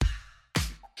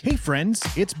Hey friends,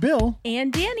 it's Bill.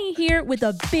 And Danny here with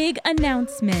a big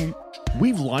announcement.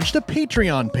 We've launched a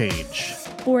Patreon page.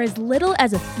 For as little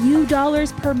as a few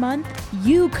dollars per month,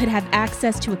 you could have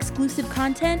access to exclusive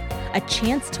content, a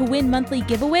chance to win monthly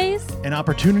giveaways, an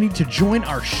opportunity to join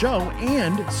our show,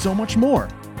 and so much more.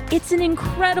 It's an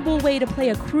incredible way to play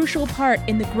a crucial part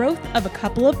in the growth of a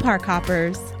couple of park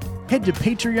hoppers. Head to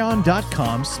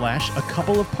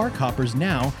patreon.com/a-couple-of-park-hoppers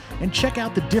now and check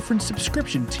out the different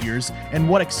subscription tiers and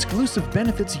what exclusive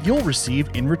benefits you'll receive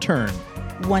in return.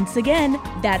 Once again,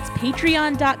 that's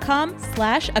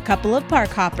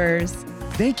patreon.com/a-couple-of-park-hoppers.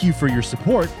 Thank you for your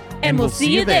support, and we'll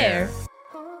see you there.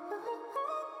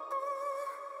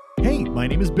 Hey, my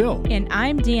name is Bill. And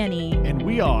I'm Danny. And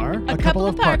we are a couple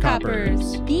of park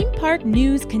hoppers. Theme park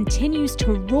news continues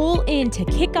to roll in to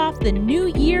kick off the new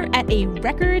year at a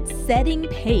record-setting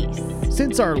pace.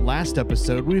 Since our last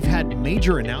episode, we've had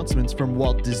major announcements from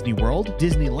Walt Disney World,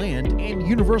 Disneyland, and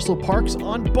Universal Parks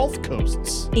on both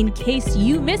coasts. In case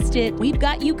you missed it, we've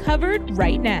got you covered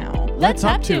right now. Let's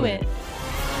hop to it.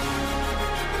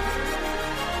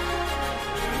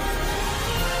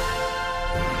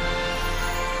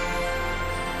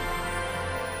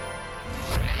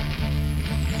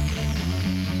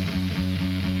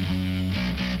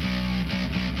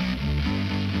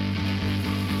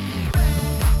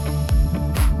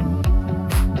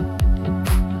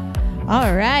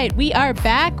 All right, we are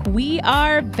back,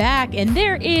 and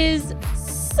there is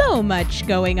so much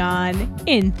going on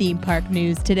in theme park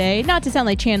news today. Not to sound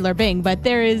like Chandler Bing, but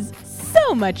there is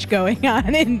so much going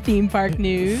on in theme park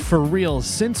news. For real,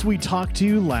 since we talked to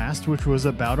you last, which was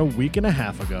about a week and a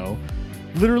half ago,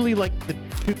 literally like the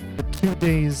two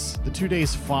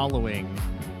days following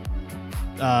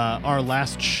our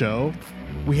last show,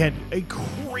 we had a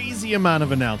crazy amount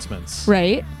of announcements.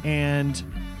 Right. And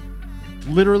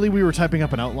literally, we were typing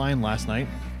up an outline last night.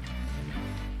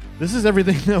 This is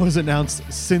everything that was announced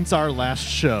since our last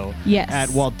show. Yes. At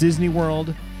Walt Disney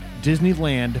World,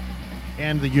 Disneyland,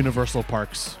 and the Universal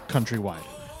Parks countrywide.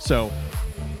 So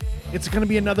it's going to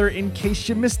be another In Case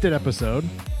You Missed It episode,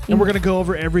 and we're going to go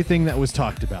over everything that was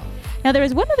talked about. Now, there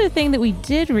was one other thing that we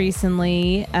did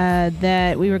recently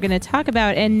that we were going to talk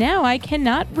about, and now I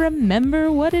cannot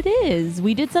remember what it is.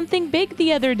 We did something big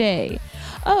the other day.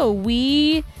 Oh,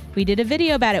 we did a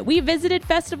video about it. We visited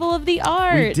Festival of the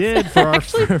Arts. We did for our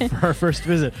first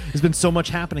visit. There's been so much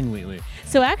happening lately.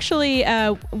 So actually,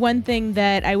 one thing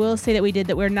that I will say that we did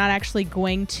that we're not actually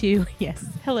going to... Yes,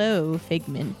 hello,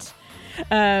 Figment.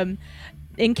 In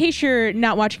case you're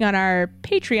not watching on our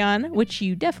Patreon, which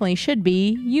you definitely should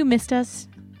be, you missed us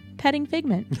petting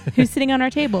Figment, who's sitting on our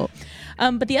table.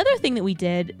 But the other thing that we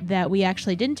did that we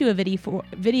actually didn't do a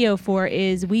video for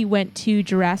is we went to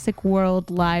Jurassic World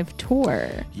live tour.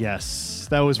 Yes,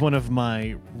 that was one of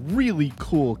my really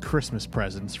cool Christmas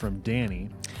presents from Danny.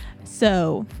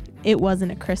 So it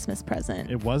wasn't a Christmas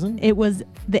present. It wasn't? It was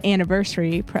the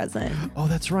anniversary present. Oh,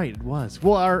 that's right. It was.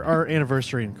 Well, our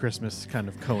anniversary and Christmas kind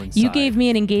of coincide. You gave me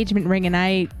an engagement ring and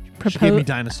I She gave me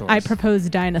dinosaurs. I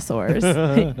proposed dinosaurs,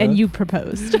 and you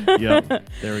proposed. Yep,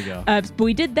 there we go. But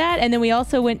we did that, and then we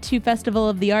also went to Festival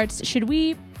of the Arts. Should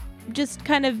we just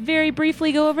kind of very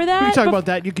briefly go over that? We can talk about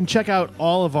that. You can check out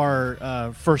all of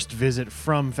our first visit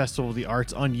from Festival of the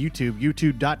Arts on YouTube,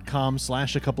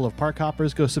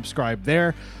 youtube.com/a-couple-of-park-hoppers. Go subscribe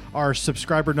there. Our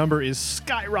subscriber number is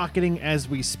skyrocketing as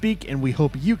we speak, and we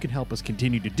hope you can help us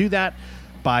continue to do that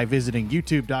by visiting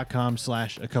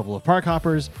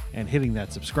youtube.com/a-couple-of-park-hoppers and hitting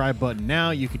that subscribe button now.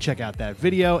 You can check out that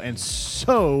video and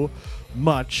so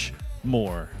much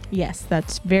more. Yes,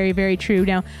 that's very, very true.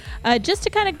 Now, just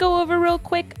to kind of go over real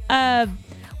quick,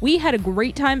 we had a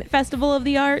great time at Festival of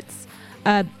the Arts.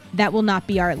 That will not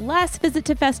be our last visit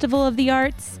to Festival of the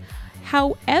Arts.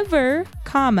 However,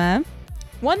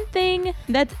 one thing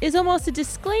that is almost a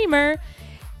disclaimer,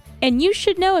 and you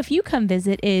should know if you come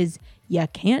visit, is you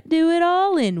can't do it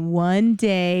all in one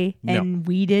day, and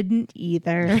we didn't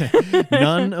either.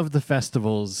 None of the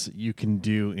festivals you can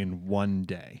do in one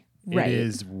day. Right. It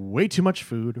is way too much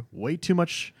food, way too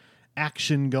much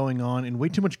action going on, and way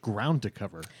too much ground to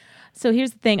cover. So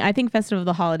here's the thing. I think Festival of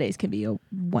the Holidays can be a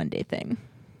one-day thing.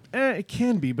 It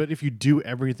can be, but if you do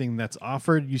everything that's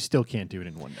offered, you still can't do it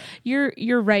in one day.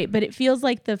 You're right, but it feels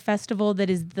like the festival that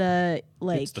is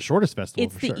it's the shortest festival.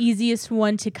 It's the easiest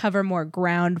one to cover more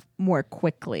ground more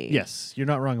quickly. Yes, you're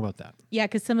not wrong about that. Yeah,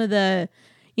 because some of the,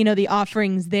 the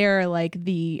offerings there, like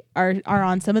are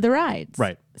on some of the rides.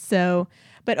 Right. So,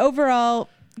 but overall,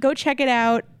 go check it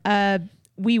out.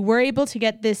 We were able to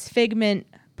get this Figment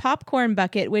popcorn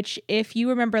bucket, which, if you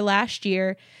remember last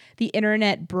year, the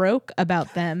internet broke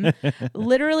about them.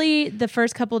 Literally, the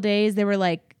first couple days, there were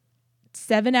like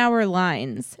 7-hour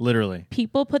lines. Literally.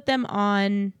 People put them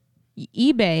on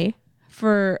eBay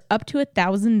for up to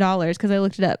 $1,000 because I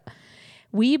looked it up.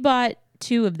 We bought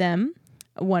 2 of them.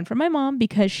 One for my mom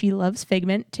because she loves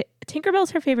Figment.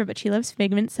 Tinkerbell's her favorite, but she loves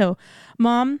Figment. So,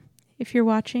 Mom, if you're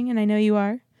watching, and I know you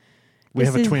are, we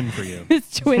have a twin for you. This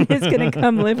twin is going to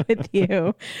come live with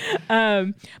you.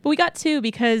 But we got 2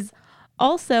 because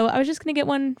also I was just going to get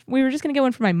one. We were just going to get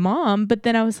one for my mom, but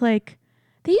then I was like,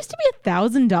 they used to be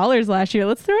 $1,000 last year.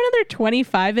 Let's throw another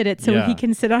 25 at it so he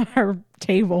can sit on our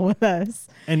table with us.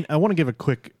 And I want to give a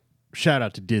quick shout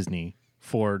out to Disney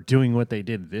for doing what they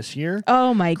did this year.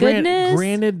 Oh my goodness.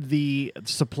 Granted, the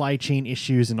supply chain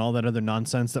issues and all that other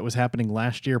nonsense that was happening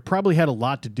last year probably had a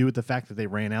lot to do with the fact that they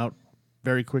ran out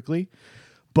very quickly.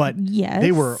 But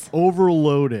they were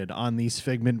overloaded on these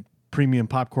Figment premium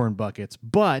popcorn buckets.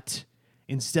 But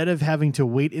instead of having to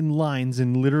wait in lines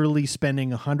and literally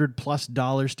spending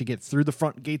 $100+ to get through the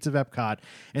front gates of Epcot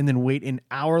and then wait in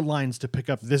hour lines to pick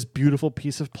up this beautiful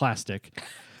piece of plastic,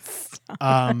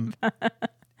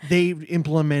 they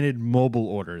implemented mobile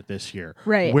order this year,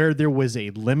 right? Where there was a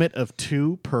limit of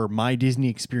 2 per My Disney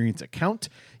Experience account.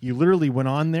 You literally went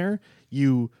on there,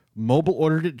 you mobile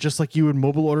ordered it just like you would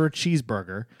mobile order a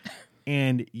cheeseburger,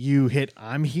 and you hit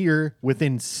 "I'm here."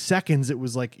 Within seconds, it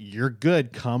was like, "You're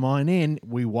good. Come on in."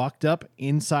 We walked up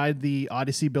inside the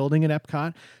Odyssey building at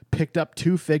Epcot, picked up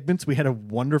 2 Figments. We had a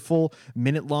wonderful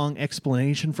minute-long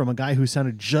explanation from a guy who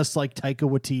sounded just like Taika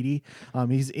Waititi.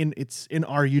 It's in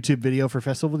our YouTube video for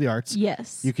Festival of the Arts.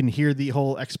 Yes, you can hear the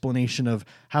whole explanation of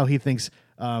how he thinks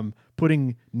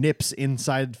putting nips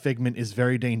inside Figment is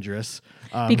very dangerous.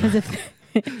 Because if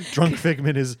drunk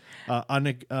Figment is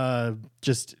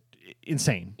just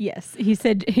insane. Yes, he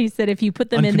said if you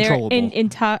put them in there, an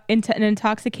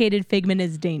intoxicated Figment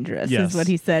is dangerous. Is what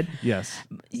he said. Yes.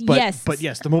 But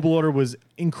yes, the mobile order was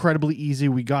incredibly easy.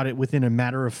 We got it within a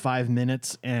matter of 5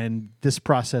 minutes, and this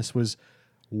process was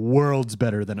worlds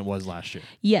better than it was last year.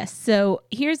 Yes. So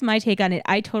here's my take on it.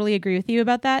 I totally agree with you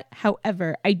about that.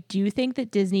 However, I do think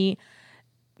that Disney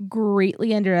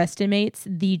greatly underestimates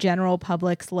the general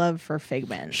public's love for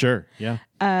Figment. Sure.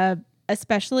 Yeah.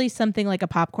 Especially something like a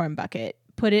popcorn bucket.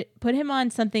 Put him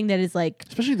on something that is like,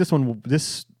 especially this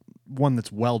one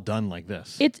that's well done like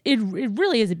this. It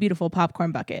really is a beautiful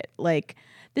popcorn bucket. Like,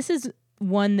 this is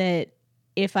one that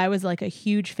if I was like a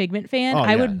huge Figment fan,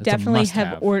 I would definitely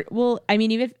have.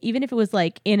 Even if it was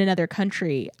like in another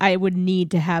country, I would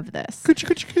need to have this.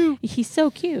 He's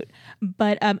so cute.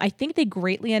 But I think they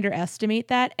greatly underestimate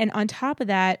that. And on top of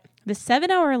that, the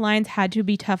 7-hour lines had to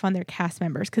be tough on their cast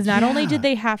members because not only did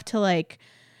they have to like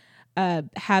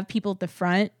have people at the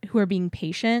front who are being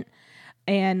patient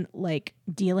and like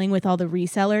dealing with all the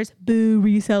resellers. Boo,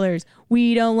 resellers.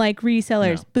 We don't like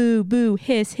resellers. No. Boo, boo,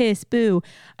 hiss, hiss, boo.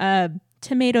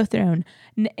 Tomato throne.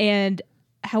 And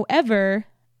however,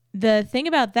 the thing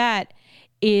about that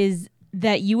is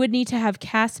that you would need to have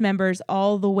cast members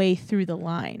all the way through the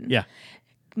line. Yeah.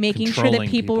 Making sure that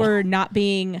people were not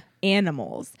being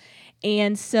animals.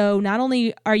 And so not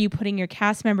only are you putting your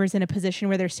cast members in a position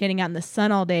where they're standing out in the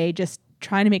sun all day, just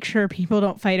trying to make sure people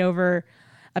don't fight over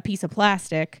a piece of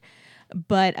plastic,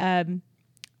 but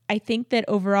I think that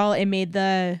overall it made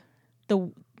the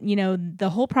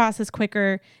whole process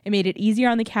quicker. It made it easier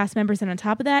on the cast members. And on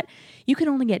top of that, you can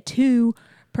only get 2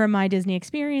 per My Disney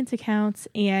Experience accounts,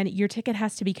 and your ticket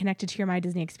has to be connected to your My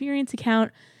Disney Experience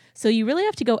account. So you really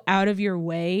have to go out of your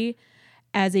way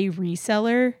as a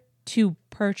reseller to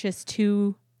purchase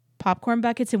 2 popcorn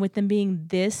buckets. And with them being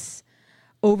this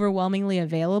overwhelmingly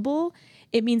available,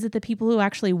 it means that the people who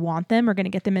actually want them are going to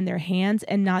get them in their hands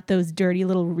and not those dirty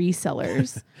little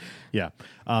resellers. Yeah.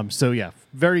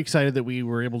 Very excited that we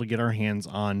were able to get our hands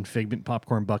on Figment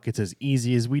popcorn buckets as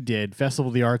easy as we did. Festival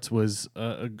of the Arts was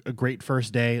a great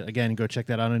first day. Again, go check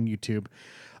that out on YouTube.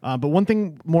 But one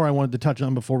thing more I wanted to touch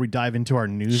on before we dive into our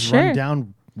news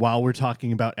rundown while we're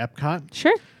talking about Epcot.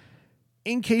 Sure.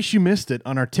 In case you missed it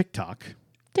on our TikTok,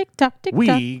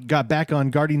 we got back on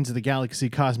Guardians of the Galaxy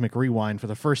Cosmic Rewind for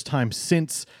the first time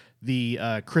since the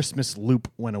Christmas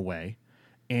loop went away.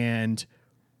 And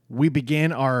we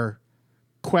began our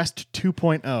Quest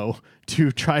 2.0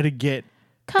 to try to get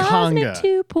Cosmic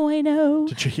Conga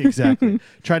 2.0. Exactly.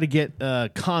 Try to get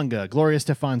Conga, Gloria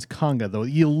Estefan's Conga,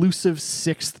 the elusive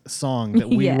 6th song that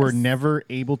we were never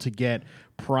able to get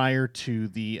prior to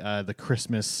the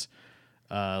Christmas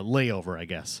layover, I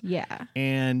guess. Yeah.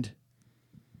 And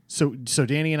so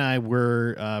Danny and I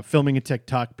were filming a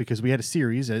TikTok because we had a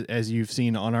series, as you've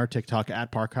seen on our TikTok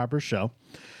at Park Hopper Show,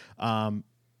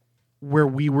 where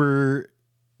we were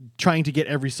trying to get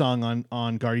every song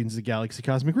on Guardians of the Galaxy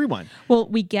Cosmic Rewind. Well,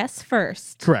 we guessed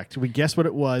first. Correct. We guessed what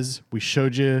it was. We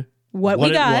showed you What we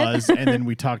it got. was, and then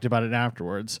we talked about it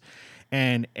afterwards.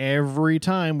 And every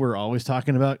time we're always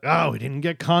talking about, oh, we didn't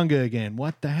get Conga again.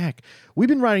 What the heck? We've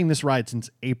been riding this ride since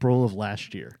April of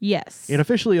last year. Yes. It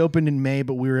officially opened in May,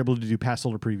 but we were able to do pass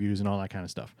holder previews and all that kind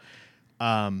of stuff.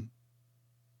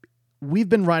 We've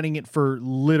been riding it for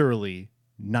literally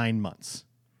 9 months.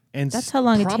 And That's how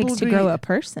long it takes to grow a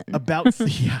person. About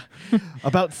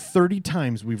 30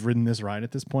 times we've ridden this ride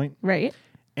at this point, right?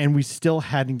 and we still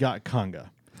hadn't got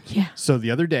Conga. Yeah. So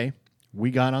the other day, we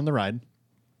got on the ride,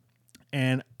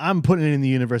 and I'm putting it in the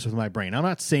universe with my brain. I'm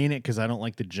not saying it because I don't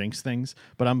like to jinx things,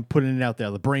 but I'm putting it out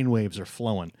there. The brain waves are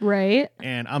flowing. Right.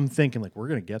 And I'm thinking, like, we're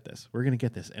going to get this. We're going to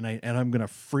get this. And I'm going to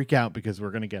freak out because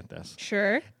we're going to get this.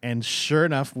 Sure. And sure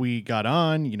enough, we got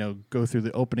on, go through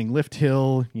the opening lift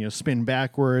hill, spin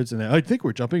backwards, and then I think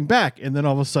we're jumping back. And then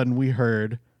all of a sudden we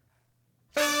heard,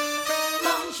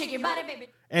 Shake your body, baby.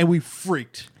 and we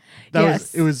freaked.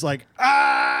 Yes. It was like,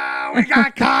 we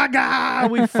got Conga.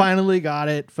 We finally got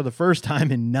it for the first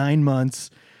time in 9 months.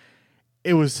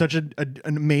 It was such an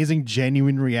amazing,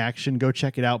 genuine reaction. Go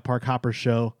check it out. Park Hopper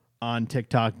Show on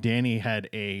TikTok. Danny had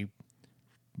a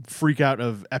freak out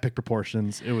of epic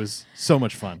proportions. It was so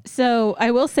much fun. So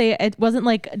I will say it wasn't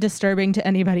like disturbing to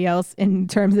anybody else in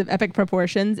terms of epic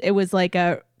proportions. It was like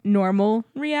a normal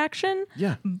reaction.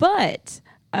 Yeah. But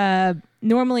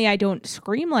normally I don't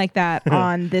scream like that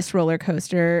on this roller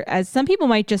coaster, as some people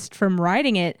might just from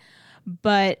riding it.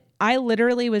 But I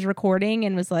literally was recording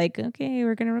and was like, okay,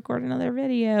 we're going to record another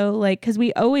video. Like, because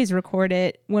we always record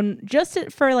it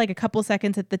for like a couple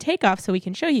seconds at the takeoff so we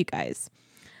can show you guys.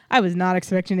 I was not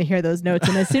expecting to hear those notes.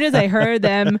 And as soon as I heard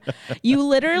them, you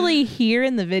literally hear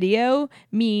in the video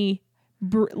me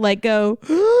go,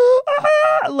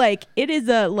 like it is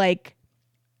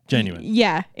Genuine.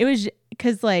 Yeah, it was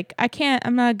because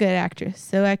I'm not a good actress,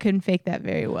 so I couldn't fake that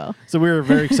very well. So we were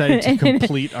very excited to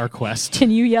complete our quest.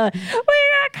 And you yell, "We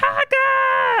got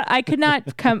Conga!" I could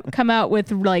not come out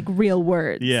with like real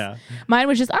words. Yeah. Mine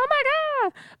was just, "Oh my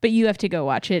god!" But you have to go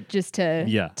watch it just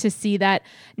to see that.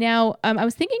 Now, I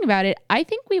was thinking about it. I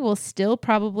think we will still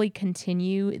probably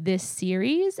continue this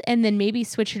series and then maybe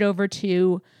switch it over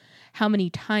to how many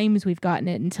times we've gotten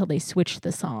it until they switch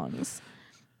the songs.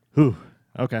 Whew.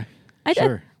 Okay.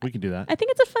 Sure. We can do that. I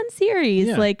think it's a fun series.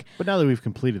 Yeah. Like, but now that we've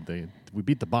completed we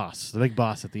beat the big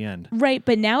boss at the end. right,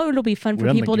 but now it'll be fun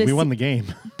for people to we won the game.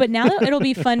 But now it'll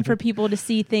be fun for people to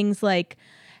see things like,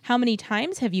 how many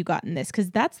times have you gotten this? Because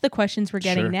that's the questions we're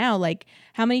getting Sure. now. Like,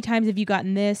 how many times have you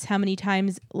gotten this? How many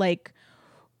times, like,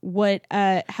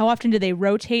 how often do they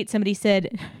rotate? Somebody said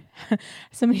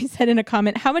in a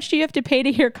comment, how much do you have to pay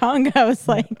to hear Conga? I was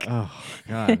like, Oh,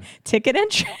 God. ticket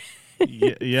entry.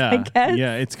 Yeah. I guess.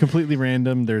 Yeah. It's completely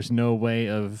random. There's no way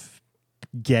of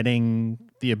getting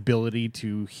the ability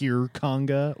to hear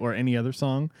Conga or any other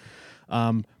song.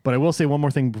 But I will say one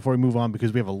more thing before we move on,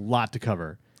 because we have a lot to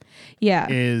cover. Yeah.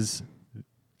 Is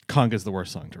Conga's the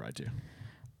worst song to ride to.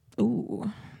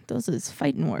 Ooh, those is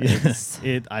fighting words.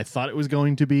 I thought it was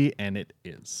going to be, and it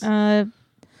is.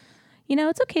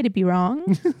 It's okay to be wrong.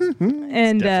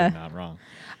 And Definitely not wrong.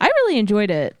 I really enjoyed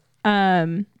it.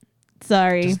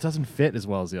 Sorry. It just doesn't fit as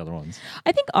well as the other ones.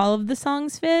 I think all of the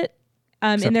songs fit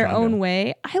in their Conga. own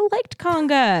way. I liked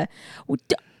Conga.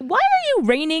 Why are you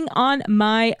raining on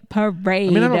my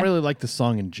parade? I mean, I don't really like the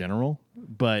song in general,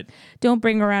 but Don't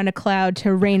bring around a cloud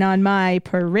to rain on my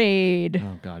parade.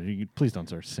 oh God, please don't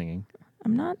start singing.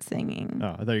 I'm not singing.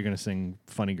 Oh, I thought you were gonna sing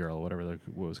 "Funny Girl," whatever what it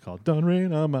was called. Don't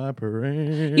rain on my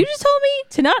parade. You just told me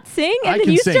to not sing, and I then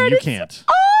can you sing. started. You can't.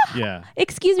 Oh, Yeah,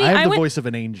 excuse me. I have the went. voice of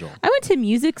an angel. I went to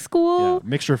music Yeah, school.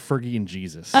 mixture of Fergie and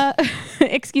Jesus.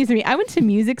 Excuse me. I went to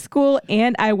music school,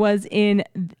 and I was in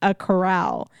a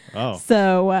chorale. Oh,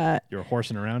 So you were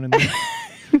horsing around in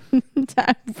there.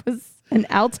 I was an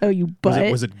alto. You butt.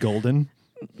 Was it golden?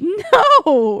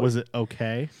 No. Was it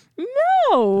okay?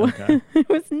 No, Okay. it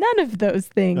was none of those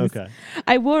things. Okay.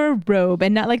 I wore a robe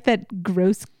and not like that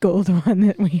gross gold one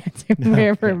that we had to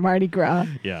wear for Mardi Gras.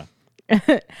 Yeah.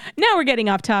 Now we're getting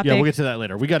off topic. Yeah, we'll get to that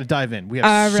later. We got to dive in. We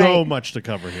have All so right. much to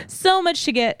cover here. So much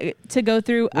to go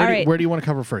through. All right. Where do you want to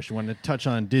cover first? You want to touch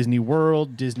on Disney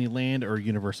World, Disneyland, or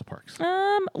Universal Parks?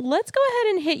 Let's go ahead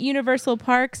and hit Universal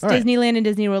Parks, All right. Disneyland, and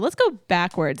Disney World. Let's go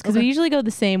backwards because we usually go the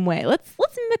same way. Let's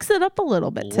mix it up a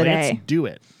little bit today. Let's do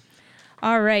it.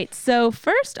 All right. So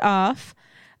first off,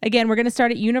 again, we're going to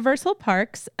start at Universal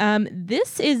Parks.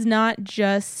 This is not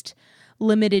just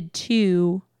limited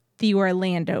to the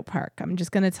Orlando park. I'm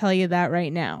just going to tell you that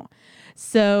right now.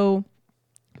 So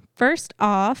first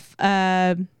off,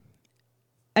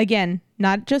 again,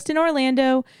 not just in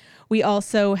Orlando. We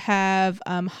also have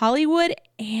Hollywood,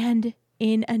 and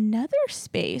in another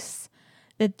space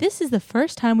that this is the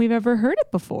first time we've ever heard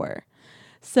it before.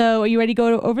 So are you ready to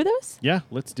go over those? Yeah,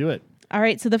 let's do it. All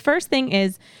right. So the first thing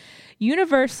is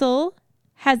Universal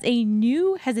has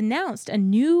announced a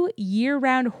new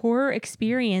year-round horror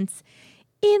experience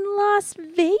in Las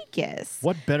Vegas.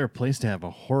 What better place to have a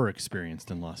horror experience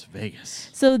than Las Vegas?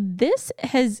 So this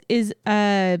is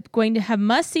going to have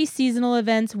must-see seasonal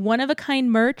events,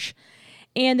 one-of-a-kind merch,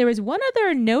 and there was one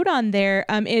other note on there.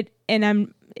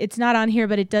 It's not on here,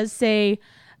 but it does say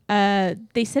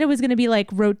they said it was going to be like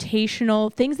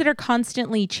rotational things that are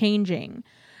constantly changing.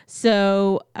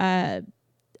 So I'm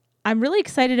really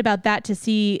excited about that, to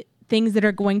see things that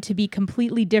are going to be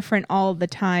completely different all the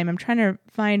time. I'm trying to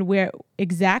find where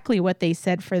exactly what they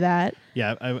said for that.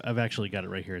 Yeah, I've actually got it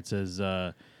right here. It says,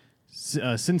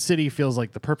 Sin City feels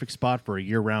like the perfect spot for a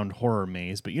year-round horror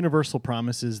maze, but Universal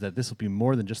promises that this will be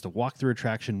more than just a walk-through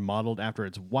attraction modeled after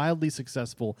its wildly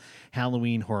successful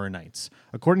Halloween Horror Nights.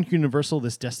 According to Universal,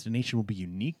 this destination will be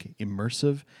unique,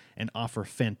 immersive, and offer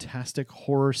fantastic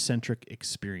horror-centric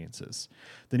experiences.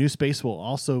 The new space will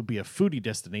also be a foodie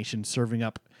destination, serving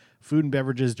up food and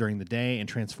beverages during the day and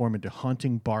transform into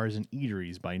haunting bars and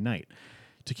eateries by night.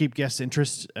 To keep guests'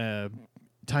 interest time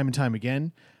and time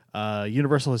again,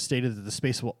 Universal has stated that the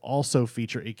space will also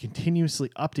feature a continuously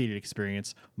updated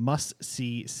experience,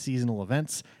 must-see seasonal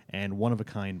events, and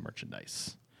one-of-a-kind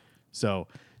merchandise. So,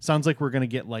 sounds like we're going to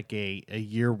get like a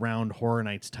year-round Horror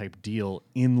Nights type deal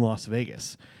in Las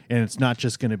Vegas. And it's not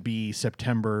just going to be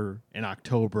September and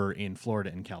October in Florida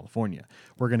and California.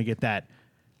 We're going to get that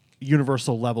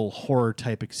Universal level horror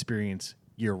type experience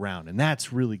year round, and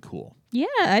that's really cool. Yeah,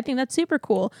 I think that's super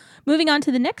cool. Moving on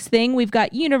to the next thing, we've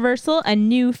got Universal, a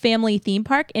new family theme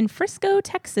park in Frisco,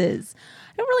 Texas.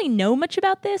 I don't really know much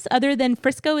about this other than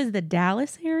Frisco is the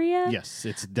Dallas area. Yes,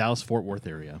 it's Dallas-Fort Worth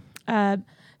area.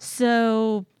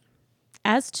 So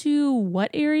as to what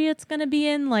area it's going to be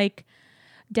in, like,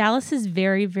 Dallas is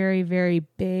very, very, very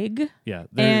big. Yeah.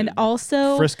 And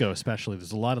also Frisco especially,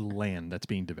 there's a lot of land that's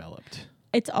being developed.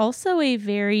 It's also a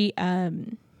very,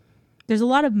 there's a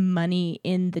lot of money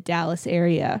in the Dallas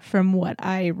area from what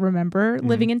I remember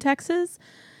living in Texas.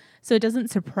 So it doesn't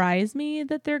surprise me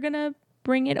that they're going to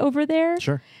bring it over there.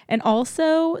 Sure. And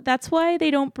also that's why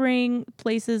they don't bring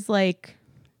places like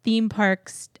theme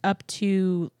parks up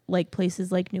to like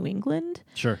places like New England.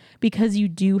 Sure. Because you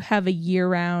do have a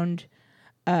year-round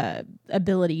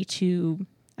ability to,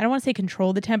 I don't want to say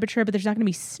control the temperature, but there's not going to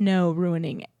be snow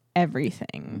ruining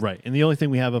everything. Right. And the only thing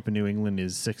we have up in New England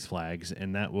is Six Flags,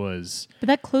 and that was... But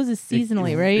that closes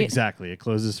seasonally, right? Exactly. It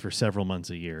closes for several months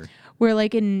a year. Where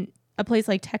like in a place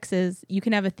like Texas, you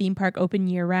can have a theme park open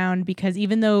year-round, because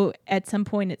even though at some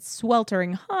point it's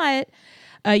sweltering hot,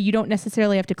 you don't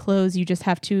necessarily have to close. You just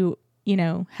have to, you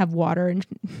know, have water and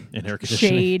air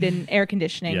conditioning. Shade and air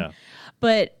conditioning. Yeah.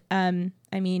 But, I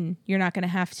mean, you're not going to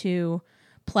have to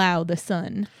plow the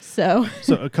sun. So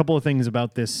a couple of things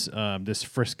about this this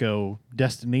Frisco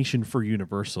destination for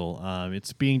Universal.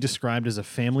 It's being described as a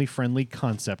family-friendly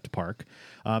concept park.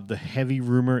 The heavy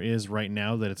rumor is right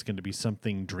now that it's going to be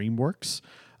something DreamWorks,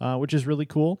 which is really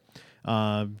cool.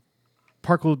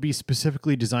 Park will be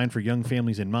specifically designed for young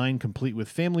families in mind, complete with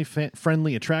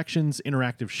family-friendly attractions,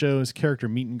 interactive shows, character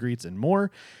meet and greets, and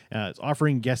more. It's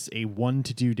offering guests a 1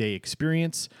 to 2 day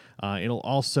experience. It'll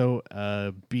also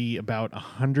be about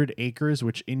 100 acres,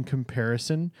 which in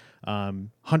comparison,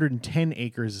 110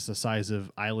 acres is the size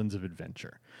of Islands of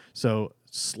Adventure. So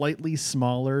slightly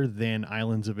smaller than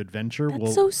Islands of Adventure.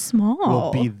 That's so small.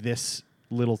 Will be this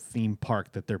little theme park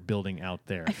that they're building out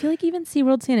there. I feel like even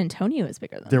SeaWorld San Antonio is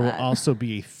bigger than there that. Will also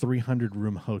be a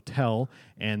 300-room hotel,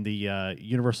 and the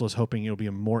Universal is hoping it'll be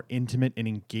a more intimate and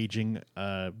engaging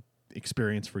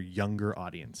experience for younger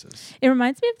audiences. It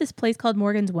reminds me of this place called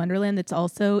Morgan's Wonderland that's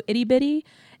also itty bitty,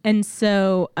 and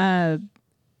so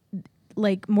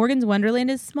like Morgan's Wonderland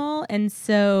is small, and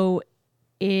so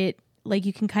it like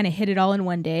you can kind of hit it all in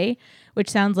one day, which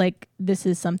sounds like this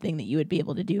is something that you would be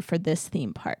able to do for this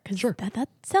theme park. Sure. That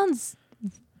sounds...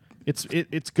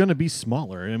 It's going to be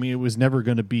smaller. I mean, it was never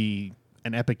going to be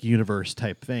an Epic Universe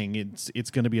type thing. It's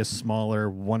going to be a smaller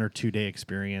 1 or 2 day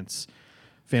experience.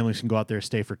 Families can go out there,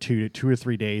 stay for 2 or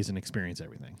 3 days, and experience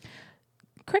everything.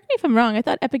 Correct me if I'm wrong. I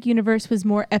thought Epic Universe was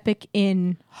more epic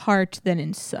in heart than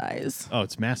in size. Oh,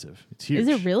 it's massive. It's huge. Is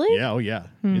it really? Yeah. Oh, yeah.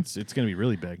 It's going to be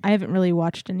really big. I haven't really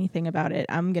watched anything about it.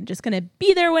 I'm just going to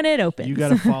be there when it opens. You got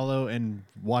to follow and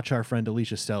watch our friend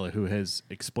Alicia Stella, who has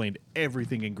explained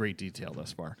everything in great detail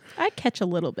thus far. I catch a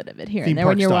little bit of it here Theme and there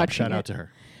Park when you're Stop. watching Shout it. out to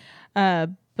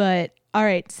her. But All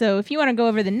right, so if you want to go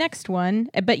over the next one,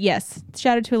 but yes,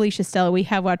 shout out to Alicia Stella. We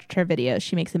have watched her videos.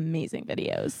 She makes amazing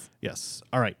videos. Yes.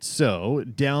 All right. So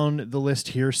down the list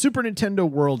here, Super Nintendo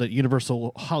World at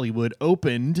Universal Hollywood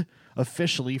opened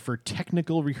officially for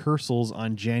technical rehearsals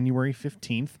on January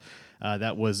 15th.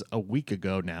 That was a week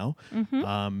ago now.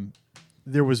 Mm-hmm.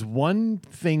 There was one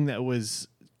thing that was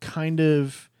kind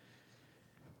of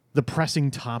the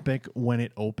pressing topic when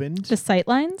it opened. The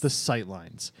sightlines? The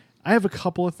sightlines. I have a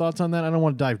couple of thoughts on that. I don't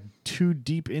want to dive too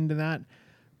deep into that.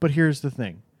 But here's the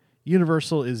thing.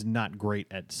 Universal is not great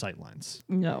at sightlines.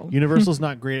 No. Universal's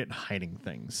not great at hiding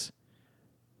things.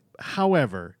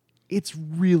 However, it's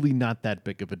really not that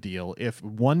big of a deal if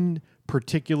one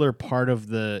particular part of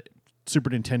the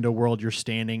Super Nintendo world you're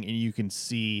standing and you can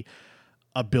see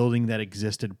a building that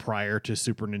existed prior to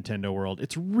Super Nintendo World.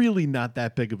 It's really not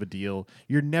that big of a deal.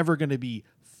 You're never going to be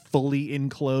fully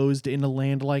enclosed in a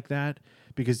land like that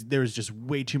because there's just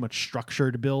way too much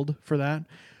structure to build for that.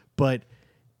 But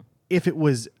if it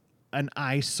was an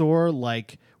eyesore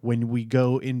like when we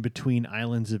go in between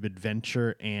Islands of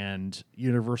Adventure and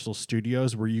Universal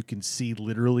Studios where you can see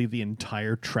literally the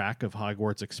entire track of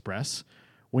Hogwarts Express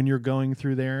when you're going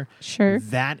through there. Sure.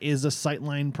 That is a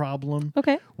sightline problem.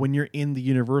 Okay. When you're in the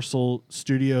Universal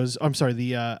Studios,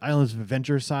 the Islands of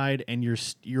Adventure side, and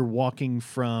you're walking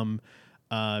from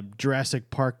Jurassic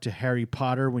Park to Harry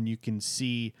Potter, when you can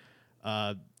see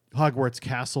Hogwarts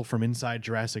Castle from inside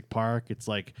Jurassic Park, it's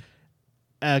like,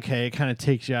 okay, it kind of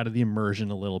takes you out of the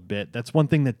immersion a little bit. That's one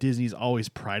thing that Disney's always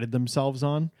prided themselves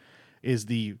on, is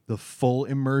the full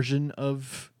immersion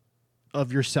of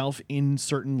yourself in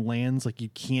certain lands. Like you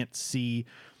can't see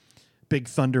Big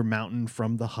Thunder Mountain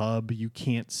from the hub. You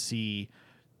can't see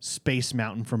Space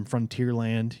Mountain from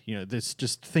Frontierland. You know, there's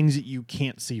just things that you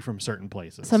can't see from certain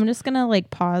places. So I'm just going to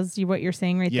pause you what you're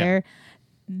saying right there.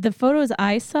 The photos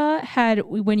I saw had,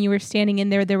 when you were standing in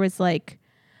there, there was a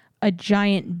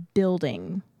giant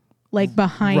building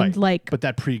behind but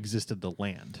that pre-existed the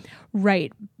land.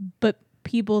 Right. But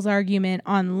people's argument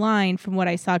online from what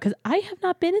I saw, because I have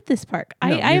not been at this park.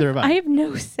 No, I have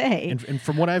no say. And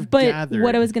from what I've gathered.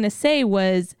 What I was going to say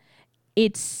was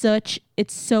it's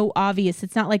so obvious.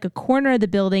 It's not like a corner of the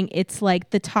building. It's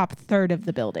like the top third of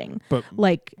the building. But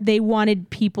they wanted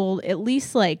people at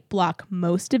least block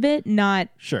most of it, not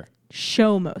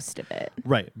show most of it.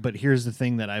 Right. But here's the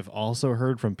thing that I've also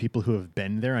heard from people who have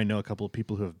been there. I know a couple of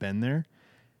people who have been there,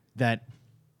 that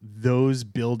those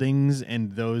buildings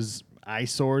and those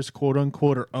eyesores, quote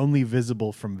unquote, are only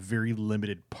visible from very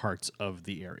limited parts of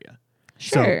the area.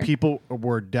 Sure. So people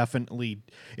were definitely,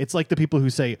 it's like the people who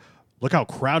say, look how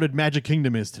crowded Magic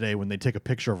Kingdom is today when they take a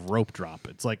picture of Rope Drop.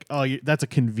 It's like, oh, that's a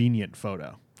convenient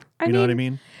photo. You know what I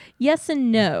mean? Yes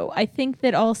and no. I think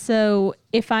that also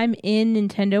if I'm in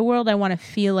Nintendo World, I want to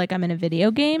feel like I'm in a video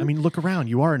game. I mean, look around.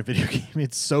 You are in a video game.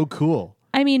 It's so cool.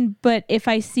 I mean, but if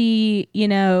I see, I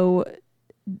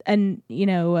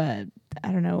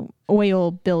don't know,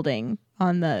 oil building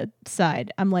on the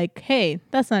side, I'm like, hey,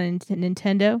 that's not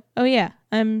Nintendo. Oh yeah,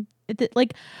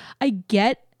 I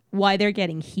get why they're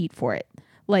getting heat for it.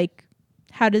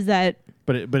 How does that?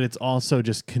 But it's also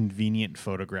just convenient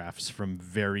photographs from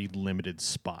very limited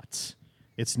spots.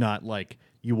 It's not like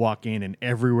you walk in and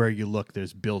everywhere you look,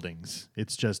 there's buildings.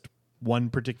 It's just one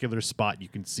particular spot you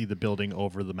can see the building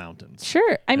over the mountains.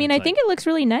 Sure. I mean, I think it looks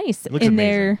really nice looks in amazing.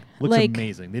 there. Looks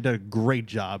amazing. They did a great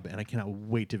job, and I cannot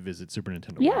wait to visit Super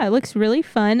Nintendo World. Yeah, it looks really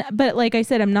fun. But like I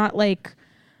said, I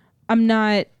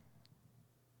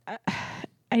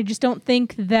just don't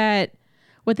think that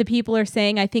what the people are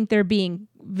saying, I think they're being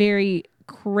very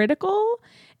critical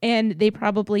and they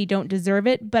probably don't deserve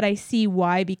it. But I see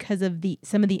why, because of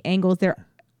some of the angles there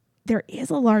is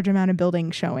a large amount of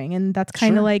building showing, and that's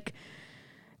kind of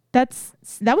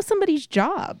that was somebody's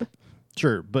job.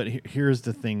 Sure, but here's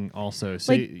the thing also.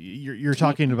 So you're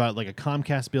talking about a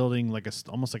Comcast building,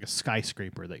 almost like a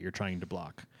skyscraper that you're trying to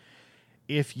block.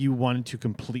 If you wanted to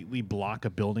completely block a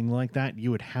building like that,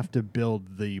 you would have to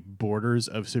build the borders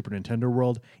of Super Nintendo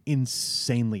World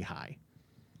insanely high.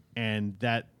 And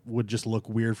that would just look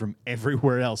weird from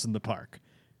everywhere else in the park.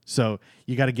 So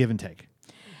you got to give and take.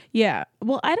 Yeah.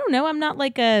 Well, I don't know. I'm not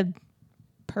a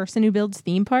person who builds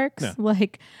theme parks. No.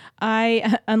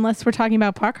 Unless we're talking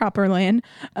about Park Hopper Land.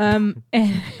 And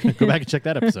go back and check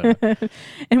that episode.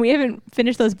 And we haven't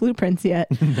finished those blueprints yet.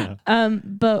 No.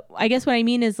 But I guess what I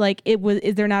mean is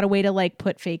is there not a way to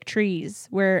put fake trees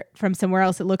where from somewhere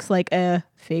else it looks like a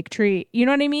fake tree? You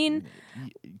know what I mean?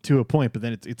 To a point, but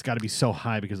then it's got to be so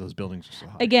high because those buildings are so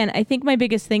high. Again, I think my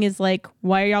biggest thing is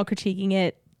why are y'all critiquing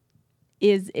it?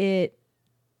 Is it,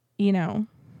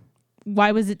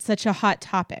 why was it such a hot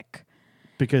topic?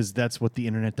 because that's what the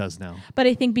internet does now. But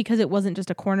I think because it wasn't just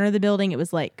a corner of the building, it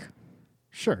was like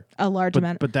Sure. a large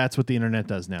amount. But that's what the internet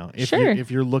does now. Sure.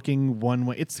 If you're looking one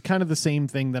way, it's kind of the same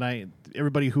thing that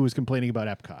everybody who was complaining about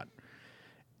Epcot.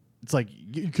 It's like,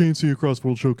 you can't see across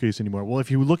World Showcase anymore. Well, if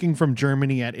you're looking from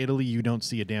Germany at Italy, you don't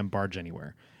see a damn barge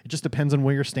anywhere. It just depends on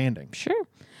where you're standing. Sure.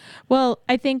 Well,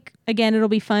 I think, again, it'll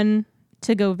be fun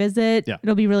to go visit. Yeah.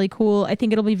 It'll be really cool. I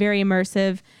think it'll be very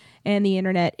immersive, and the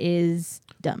internet is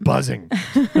dumb. Buzzing.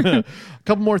 A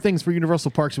couple more things for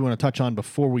Universal Parks we want to touch on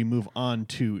before we move on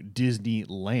to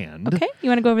Disneyland. Okay. You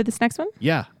want to go over this next one?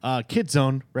 Yeah. Kid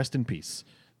Zone, rest in peace.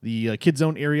 The Kid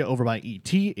Zone area over by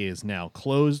E.T. is now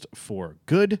closed for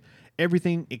good.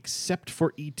 Everything except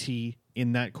for E.T.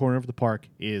 in that corner of the park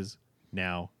is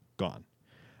now gone.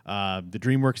 The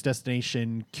DreamWorks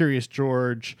destination, Curious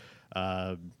George,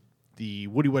 the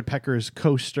Woody Woodpecker's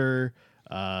coaster,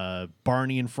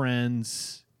 Barney and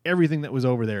Friends, everything that was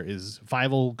over there is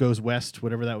Fievel Goes West,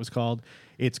 whatever that was called.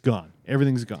 It's gone.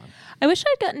 Everything's gone. I wish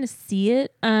I'd gotten to see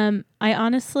it. I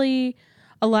honestly,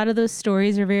 a lot of those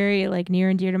stories are very like near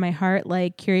and dear to my heart,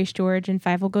 like Curious George and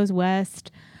Fievel Goes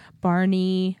West,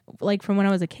 Barney, like from when I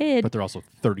was a kid. But they're also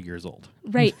 30 years old.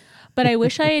 Right. But I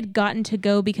wish I had gotten to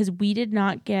go because we did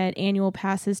not get annual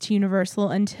passes to Universal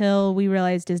until we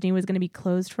realized Disney was going to be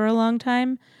closed for a long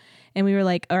time. And we were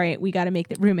like, all right, we got to make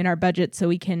the room in our budget so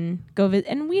we can go visit.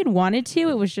 And we had wanted to.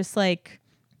 It was just like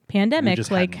pandemic,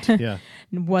 Yeah.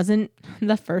 wasn't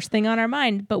the first thing on our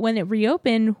mind. But when it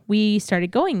reopened, we started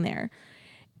going there.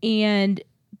 And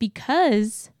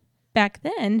because back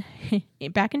then,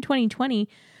 back in 2020,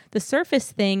 the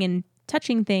surface thing and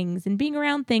touching things and being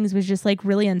around things was just like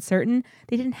really uncertain.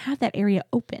 They didn't have that area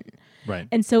open. Right.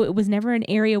 And so it was never an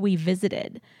area we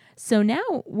visited. So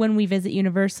now when we visit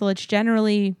Universal, it's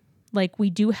generally like we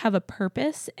do have a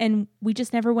purpose, and we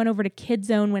just never went over to Kid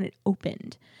Zone when it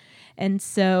opened. And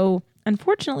so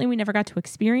unfortunately, we never got to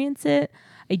experience it.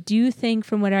 I do think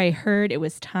from what I heard, it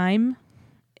was time.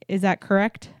 Is that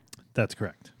correct? That's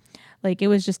correct. Like it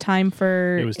was just time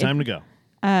for... It was time to go.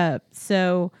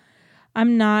 So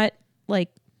I'm not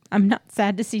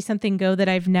sad to see something go that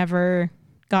I've never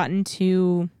gotten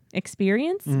to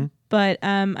experience, but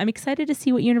I'm excited to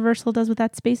see what Universal does with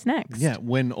that space next. Yeah,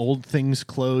 when old things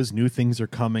close, new things are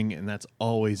coming, and that's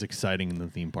always exciting in the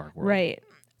theme park world. Right.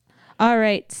 All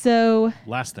right. So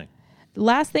Last thing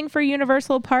for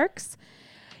Universal Parks,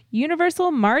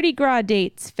 Universal Mardi Gras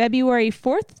dates February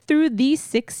 4th through the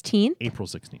 16th. April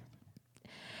 16th.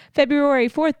 February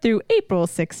 4th through April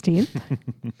 16th.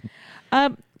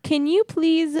 Can you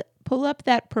please pull up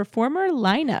that performer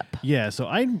lineup? Yeah, so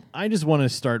I just want to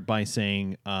start by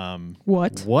saying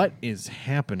what is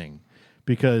happening?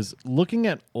 Because looking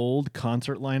at old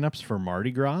concert lineups for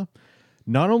Mardi Gras,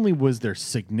 not only was there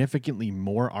significantly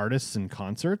more artists and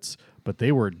concerts, but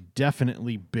they were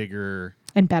definitely bigger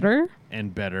And better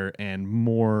and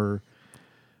more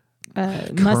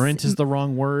current is the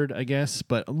wrong word, I guess.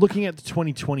 But looking at the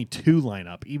 2022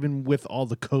 lineup, even with all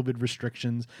the COVID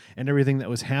restrictions and everything that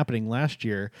was happening last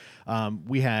year,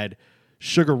 we had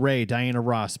Sugar Ray, Diana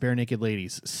Ross, Bare Naked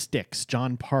Ladies, Styx,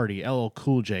 John Party, LL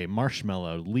Cool J,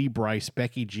 Marshmello, Lee Brice,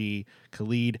 Becky G,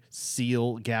 Khalid,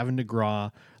 Seal, Gavin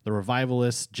DeGraw, The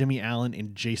Revivalists, Jimmy Allen,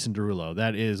 and Jason Derulo.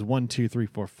 That is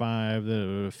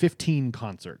 15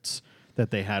 concerts that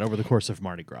they had over the course of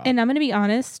Mardi Gras. And I'm going to be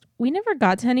honest, we never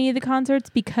got to any of the concerts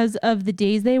because of the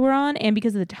days they were on and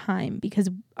because of the time, because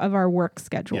of our work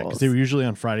schedules. Yeah, because they were usually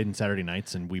on Friday and Saturday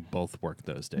nights, and we both worked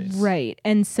those days. Right.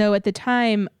 And so at the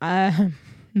time, the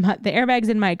airbags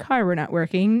in my car were not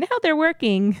working. Now they're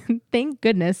working. Thank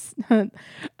goodness. We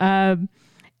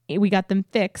got them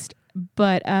fixed.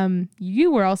 But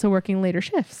you were also working later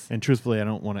shifts. And truthfully, I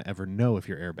don't want to ever know if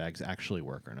your airbags actually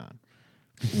work or not.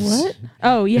 What?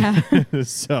 Oh, yeah.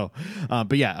 So,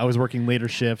 but yeah, I was working later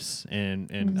shifts and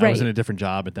Right. I was in a different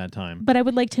job at that time. But I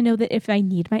would like to know that if I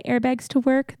need my airbags to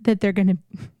work, that they're going to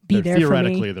be there for me.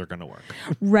 Theoretically, they're going to work.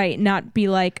 Right. Not be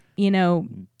like,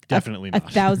 Definitely not. not.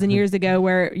 1,000 years ago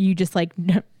where you just like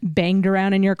banged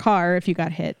around in your car if you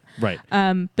got hit. Right.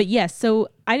 But yes, so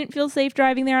I didn't feel safe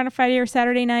driving there on a Friday or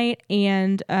Saturday night.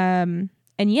 And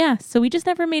yeah, so we just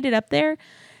never made it up there.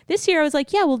 This year I was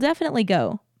like, yeah, we'll definitely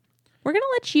go. We're going to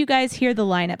let you guys hear the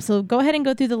lineup. So go ahead and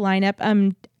go through the lineup.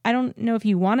 I don't know if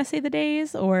you want to say the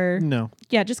days or... No.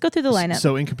 Yeah, just go through the lineup.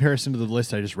 So in comparison to the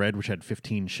list I just read, which had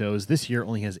 15 shows, this year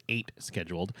only has 8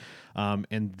 scheduled.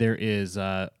 And there is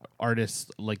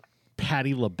artists like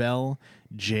Patti LaBelle,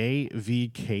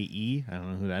 JVKE, I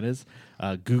don't know who that is,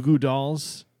 Goo Goo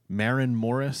Dolls, Maren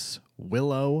Morris,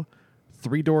 Willow,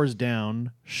 Three Doors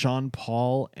Down, Sean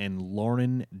Paul, and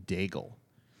Lauren Daigle.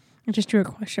 I just drew a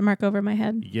question mark over my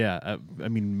head. Yeah, I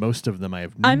mean, most of them I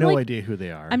have I'm no like- idea who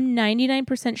they are. I'm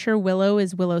 99% sure Willow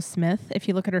is Willow Smith. If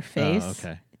you look at her face, Oh,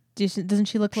 okay. Doesn't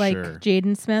she look like Sure.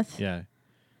 Jaden Smith? Yeah.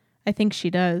 I think she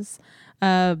does.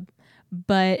 And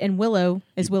Willow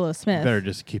is Willow Smith. Better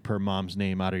just keep her mom's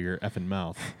name out of your effing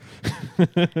mouth.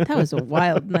 That was a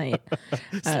wild night.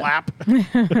 Slap.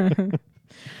 I'll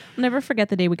never forget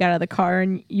the day we got out of the car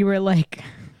and you were like,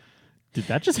 Did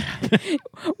that just happen?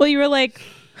 well, you were like,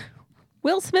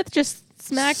 Will Smith just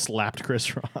smacked. Slapped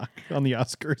Chris Rock on the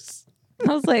Oscars.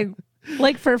 I was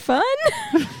like for fun?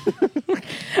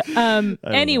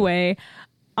 Anyway,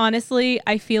 honestly,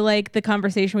 I feel like the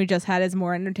conversation we just had is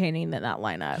more entertaining than that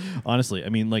lineup. Honestly, I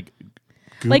mean, like,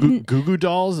 Like- Goo Goo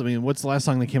Dolls. I mean, what's the last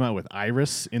song they came out with?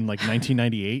 Iris in like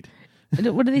 1998.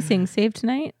 What do they sing? Save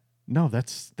Tonight? No,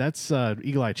 that's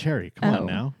Eagle Eye Cherry. Come on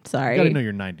now. Sorry. You gotta know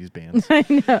your 90s bands. I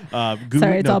know.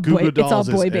 Sorry, it's all boy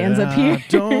bands up here. I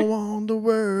don't want the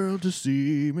world to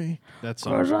see me. That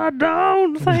song. 'Cause I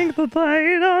don't think that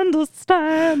they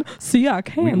understand. See, I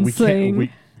can sing.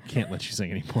 We can't let you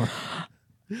sing anymore.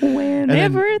 When then-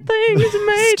 everything's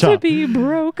made to Stop. be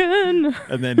broken.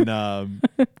 And then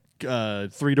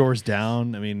Three Doors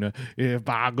Down. I mean, if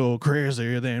I go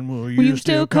crazy, then will You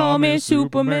still call me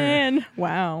Superman.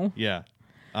 Wow. Yeah.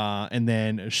 And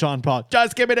then Sean Paul,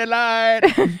 just give me the light.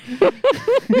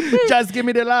 Just give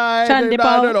me the light. Sean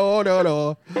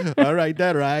Paul. All right,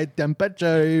 that right.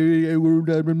 Temperature.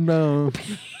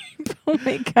 Oh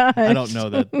my god. I don't know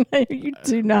that. You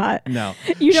do not. No.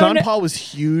 You don't Sean know- Paul was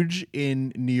huge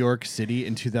in New York City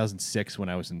in 2006 when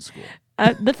I was in school.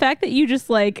 The fact that you just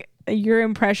like your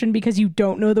impression because you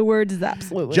don't know the words is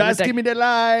absolutely Just give me the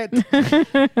light.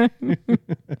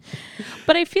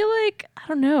 But I feel like I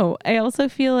don't know. I also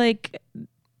feel like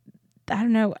I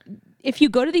don't know. If you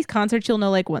go to these concerts, you'll know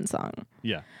like one song.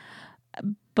 Yeah.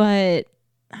 But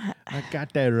I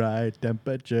got that right.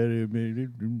 Temperature.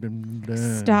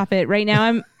 stop it. Right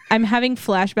now I'm having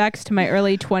flashbacks to my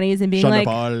early 20s and being Sean like,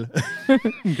 Paul.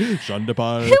 Sean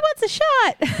Paul. who wants a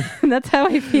shot? That's how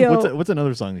I feel. What's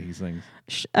another song that he sings?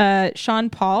 Sean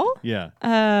Paul? Yeah.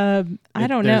 I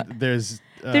don't know. There's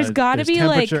gotta be,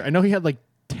 like- Temperature. I know he had like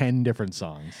 10 different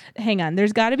songs. Hang on.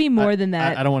 There's got to be more than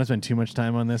that. I don't want to spend too much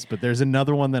time on this, but there's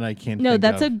another one that I can't No, think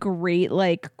that's of. a great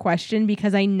like question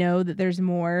because I know that there's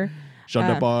more.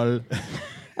 Sean Paul.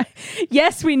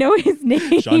 Yes, we know his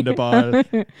name. Sean Paul.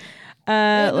 Let's,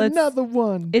 Another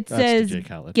one. it That's says DJ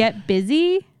Khaled. get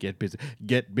busy. Get busy.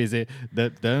 Get busy.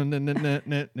 That's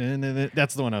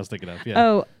the one I was thinking of. Yeah.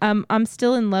 Oh, I'm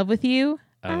still in love with you.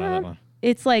 I don't know that one.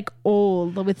 It's like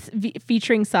old with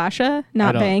featuring Sasha,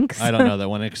 not Banks. I don't know that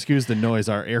one. Excuse the noise.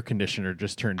 Our air conditioner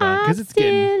just turned on because I'm it's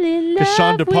getting. still in Because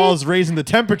Sean love DePaul's raising the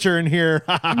temperature in here.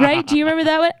 right? Do you remember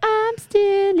that one? I'm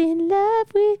still in love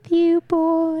with you,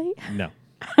 boy. No.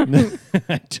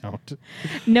 I don't.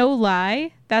 No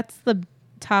lie, that's the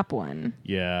top one.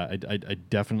 Yeah, I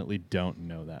definitely don't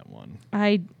know that one.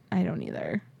 I don't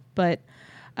either. But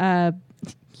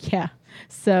yeah.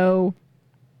 So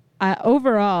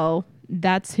overall,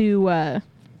 that's who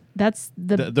that's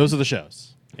the Those are the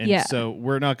shows. And Yeah. so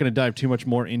we're not going to dive too much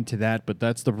more into that, but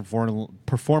that's the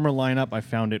performer lineup. I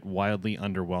found it wildly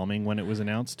underwhelming when it was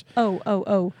announced.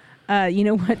 Oh. You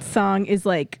know what song is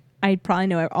like I probably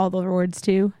know all the words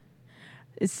to?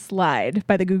 Is Slide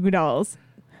by the Goo Goo Dolls.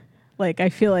 Like I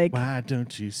feel like Why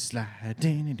don't you slide?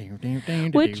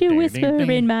 would you whisper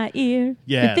in my ear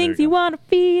Yeah, the things there you you go. want to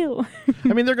feel?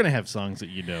 I mean, they're going to have songs that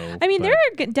you know. I mean, but, there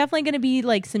are definitely going to be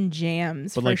like some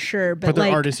jams for like, sure, But they're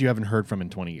like artists you haven't heard from in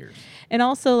 20 years. and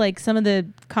also like some of the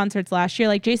concerts last year,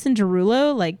 like Jason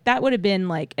Derulo, like that would have been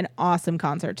like an awesome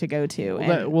concert to go to.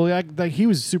 And He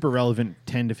was super relevant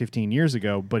 10 to 15 years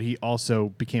ago, but he also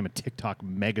became a TikTok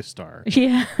megastar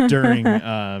yeah, during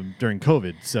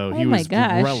COVID. So he Oh my was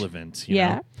gosh. relevant. You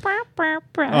yeah. know?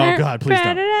 Oh, God, please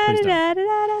don't. Please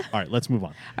don't. All right, let's move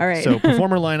on. All right. So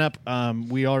performer lineup,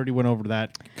 we already went over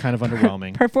that. Kind of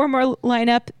underwhelming. Performer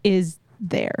lineup is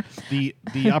there. The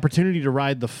opportunity to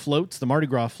ride the floats, the Mardi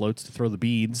Gras floats, to throw the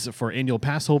beads for annual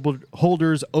pass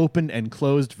holders opened and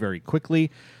closed very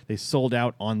quickly. They sold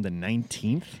out on the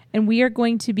 19th, And we are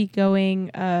going to be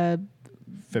going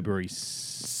February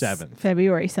 7th.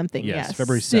 February something. Yes, Yes,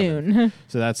 February 7th. soon.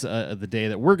 So that's the day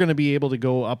that we're going to be able to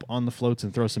go up on the floats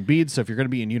and throw some beads. So if you're going to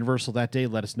be in Universal that day,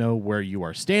 let us know where you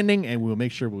are standing, and we'll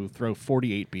make sure we'll throw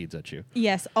 48 beads at you.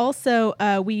 Yes. Also,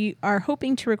 we are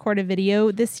hoping to record a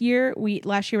video this year.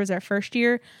 Last year was our first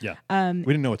year. Yeah. We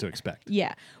didn't know what to expect.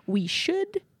 Yeah, we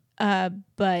should,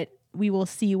 but we will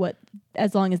see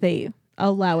as long as they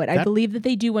allow it. I believe that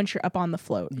they do once you're up on the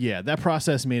float. Yeah, that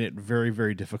process made it very,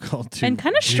 very difficult to And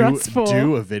kinda stressful.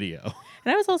 do a video.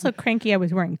 And I was also cranky. I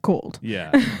was wearing gold.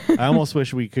 Yeah. I almost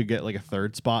wish we could get like a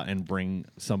third spot and bring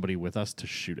somebody with us to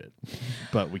shoot it,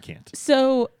 but we can't.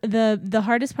 So the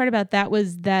hardest part about that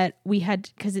was that we had,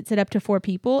 because it said up to 4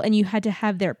 people, and you had to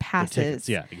have their passes. Tickets.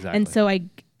 Yeah, exactly. And so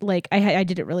I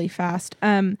did it really fast.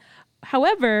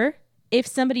 However, if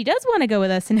somebody does want to go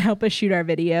with us and help us shoot our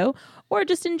video, or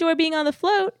just enjoy being on the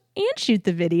float and shoot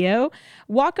the video,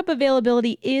 walk-up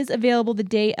availability is available the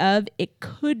day of. It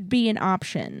could be an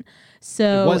option.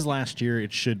 So it was last year.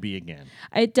 It should be again.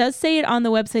 It does say it on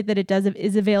the website that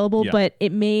is available, but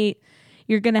it may.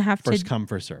 You're gonna have first come,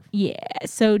 first serve. Yeah.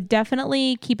 So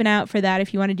definitely keep an eye out for that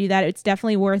if you want to do that. It's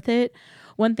definitely worth it.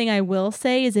 One thing I will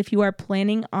say is if you are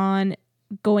planning on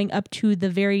going up to the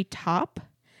very top,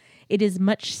 it is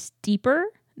much steeper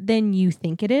than you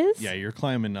think it is. Yeah, you're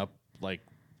climbing up like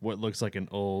what looks like an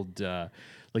old,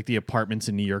 like the apartments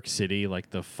in New York City, like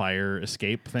the fire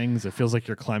escape things. It feels like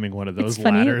you're climbing one of those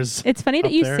ladders. It's funny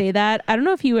that you say that. I don't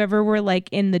know if you ever were like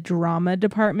in the drama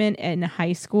department in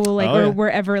high school, like or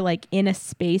wherever, like in a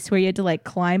space where you had to like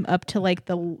climb up to like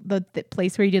the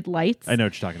place where you did lights. I know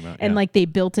what you're talking about. And like they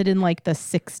built it in like the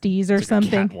 60s or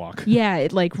something. A catwalk. Yeah,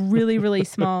 it like really, really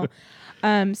small.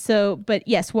 But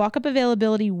yes, walk-up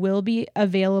availability will be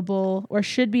available or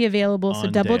should be available. So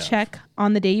double check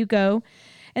on the day you go.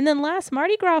 And then last,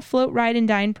 Mardi Gras float, ride, and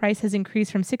dine price has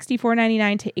increased from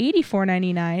 $64.99 to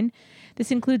 $84.99. This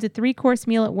includes a 3-course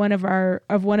meal at one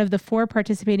of the 4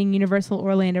 participating Universal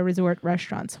Orlando Resort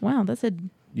restaurants. Wow, that's a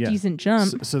decent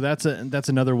jump. So that's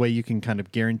another way you can kind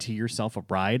of guarantee yourself a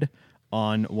ride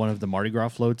on one of the Mardi Gras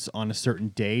floats on a certain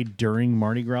day during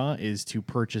Mardi Gras is to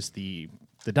purchase the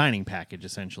dining package,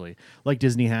 essentially, like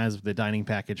Disney has the dining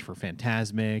package for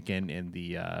Fantasmic and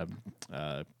the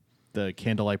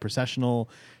Candlelight Processional,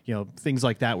 things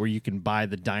like that, where you can buy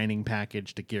the dining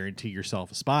package to guarantee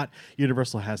yourself a spot.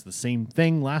 Universal has the same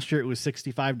thing. Last year it was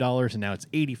 $65 and now it's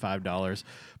 $85,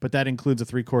 but that includes a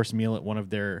 3-course meal at one of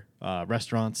their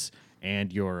restaurants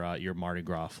and your Mardi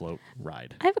Gras float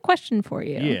ride. I have a question for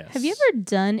you. Yes. Have you ever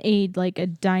done a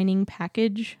dining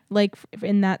package, like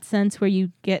in that sense where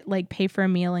you get like pay for a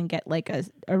meal and get like a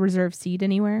reserved seat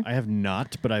anywhere? I have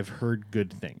not, but I've heard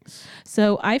good things.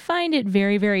 So I find it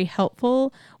very, very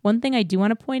helpful. One thing I do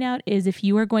want to point out is if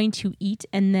you are going to eat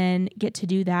and then get to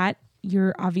do that,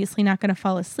 you're obviously not going to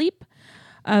fall asleep.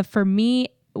 For me,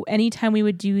 anytime we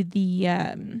would do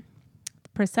the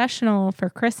processional for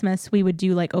Christmas, we would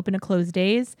do like open to close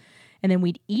days, and then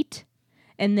we'd eat,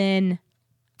 and then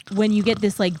when you get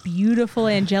this like beautiful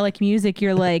angelic music,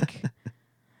 you're like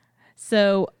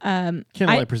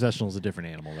Candlelight Processional is a different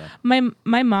animal though.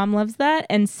 My mom loves that,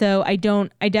 and so I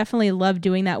definitely love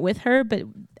doing that with her, but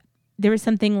there was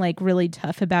something like really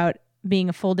tough about being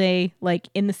a full day like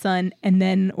in the sun and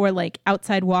then or like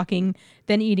outside walking,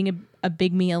 then eating a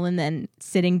big meal and then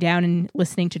sitting down and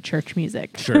listening to church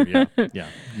music. Sure, yeah. Yeah.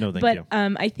 No, thank you. But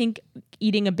I think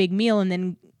eating a big meal and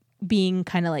then being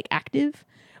kind of like active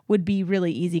would be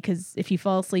really easy, because if you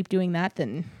fall asleep doing that,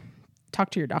 then talk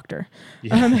to your doctor.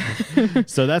 Yeah.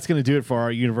 So that's going to do it for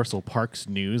our Universal Parks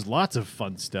news. Lots of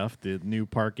fun stuff. The new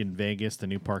park in Vegas, the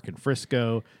new park in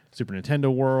Frisco, Super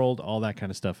Nintendo World, all that kind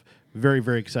of stuff. Very,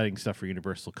 very exciting stuff for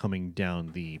Universal coming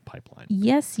down the pipeline.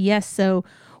 Yes. So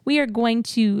we are going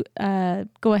to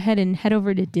go ahead and head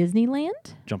over to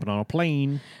Disneyland. Jumping on a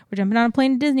plane. We're jumping on a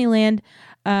plane to Disneyland.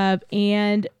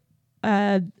 And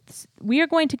we are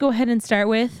going to go ahead and start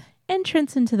with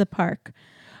entrance into the park.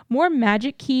 More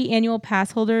Magic Key annual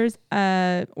pass holders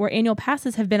or annual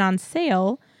passes have been on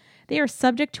sale. They are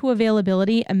subject to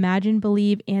availability, Imagine,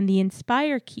 Believe, and the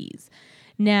Inspire keys.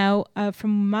 Now,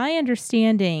 from my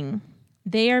understanding,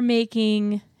 they are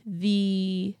making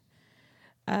the,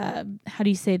 how do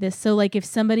you say this? So like if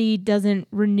somebody doesn't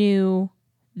renew,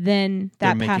 then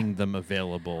that they're making them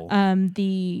available.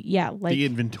 The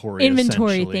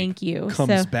inventory. Thank you.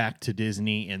 Comes back to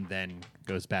Disney and then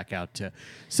goes back out to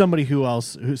somebody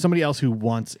else who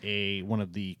wants one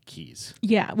of the keys.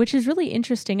 Yeah, which is really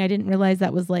interesting. I didn't realize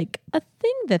that was like a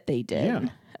thing that they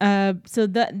did. Yeah. So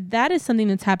that is something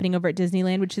that's happening over at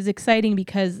Disneyland, which is exciting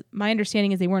because my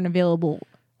understanding is they weren't available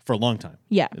for a long time.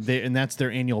 Yeah. And that's their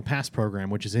annual pass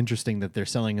program, which is interesting that they're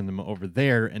selling them over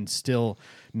there and still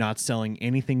not selling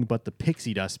anything but the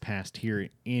Pixie Dust pass here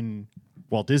in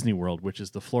Walt Disney World, which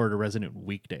is the Florida Resident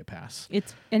Weekday Pass.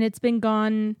 It's been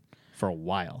gone for a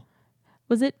while.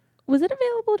 Was it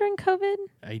available during COVID?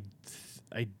 I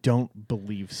don't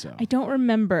believe so. I don't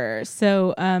remember.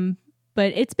 So,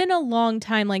 but it's been a long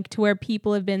time, like to where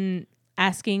people have been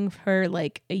asking for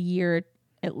like a year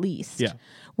at least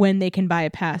when they can buy a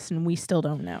pass, and we still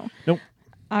don't know. Nope.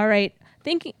 All right.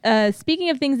 Speaking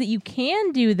of things that you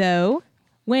can do, though,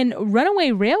 when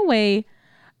Runaway Railway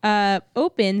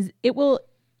opens, it will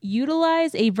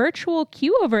utilize a virtual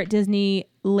queue over at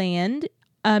Disneyland.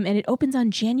 And it opens on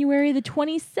January the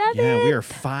 27th. Yeah, we are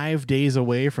 5 days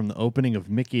away from the opening of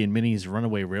Mickey and Minnie's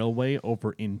Runaway Railway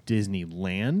over in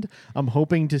Disneyland. I'm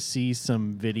hoping to see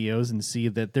some videos and see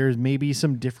that there's maybe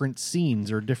some different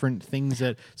scenes or different things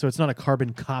so it's not a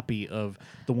carbon copy of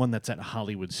the one that's at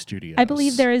Hollywood Studios. I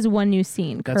believe there is one new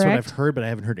scene, correct? That's what I've heard, but I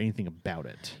haven't heard anything about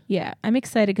it. Yeah, I'm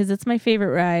excited because it's my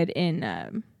favorite ride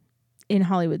in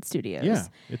Hollywood Studios. Yeah,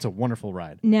 it's a wonderful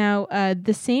ride. Now,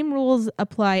 the same rules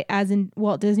apply as in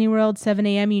Walt Disney World. 7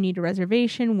 a.m. you need a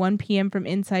reservation. 1 p.m. from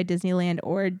inside Disneyland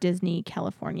or Disney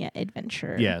California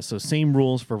Adventure. Yeah, so same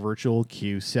rules for virtual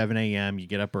queue. 7 a.m. you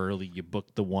get up early, you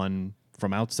book the one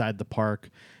from outside the park.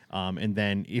 And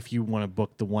then if you want to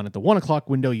book the one at the 1 o'clock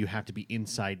window, you have to be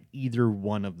inside either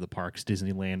one of the parks,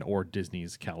 Disneyland or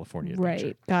Disney's California Adventure.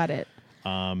 Right, got it.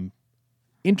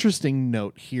 Interesting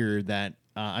note here that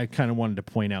I kind of wanted to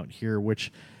point out here,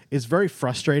 which is very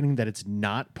frustrating that it's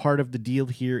not part of the deal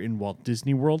here in Walt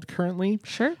Disney World currently.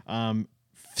 Sure.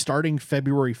 Starting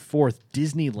February 4th,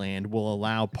 Disneyland will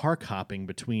allow park hopping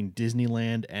between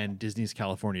Disneyland and Disney's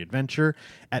California Adventure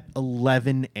at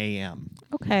 11 a.m.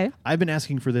 Okay. I've been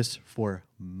asking for this for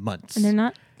months. And they're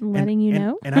not letting you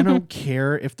know? And I don't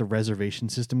care if the reservation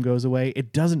system goes away.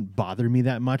 It doesn't bother me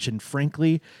that much. And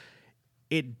frankly,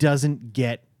 it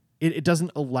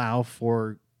doesn't allow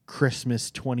for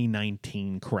Christmas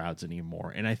 2019 crowds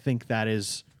anymore. And I think that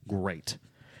is great.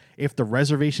 If the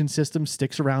reservation system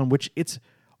sticks around, which it's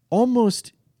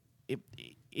almost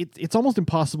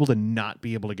impossible to not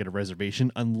be able to get a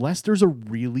reservation unless there's a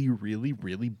really, really,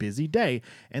 really busy day.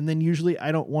 And then usually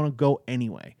I don't want to go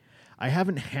anyway. I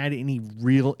haven't had any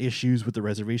real issues with the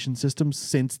reservation system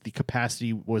since the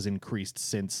capacity was increased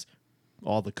since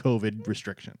all the COVID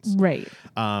restrictions. Right.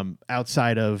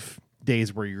 Outside of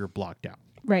days where you're blocked out.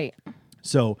 Right.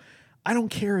 So I don't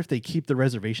care if they keep the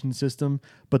reservation system,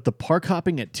 but the park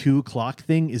hopping at 2 o'clock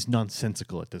thing is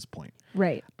nonsensical at this point.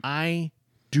 Right. I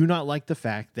do not like the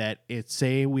fact that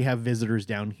say we have visitors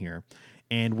down here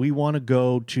and we want to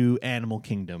go to Animal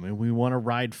Kingdom and we want to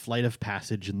ride Flight of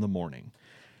Passage in the morning.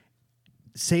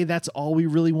 Say that's all we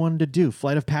really wanted to do,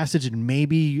 Flight of Passage and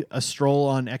maybe a stroll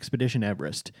on Expedition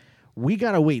Everest. We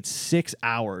got to wait 6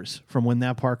 hours from when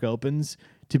that park opens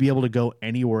to be able to go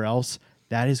anywhere else.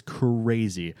 That is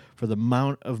crazy for the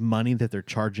amount of money that they're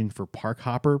charging for park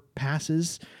hopper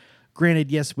passes. Granted,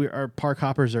 yes, our park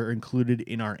hoppers are included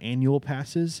in our annual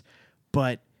passes,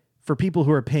 but for people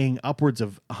who are paying upwards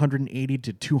of $180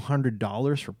 to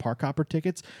 $200 for park hopper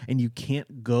tickets, and you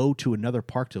can't go to another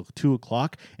park till 2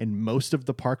 o'clock, and most of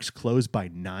the parks close by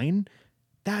 9,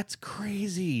 that's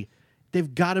crazy.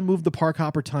 They've got to move the park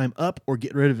hopper time up or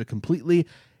get rid of it completely.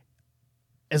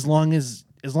 As long as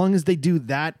they do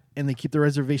that and they keep the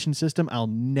reservation system, I'll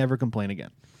never complain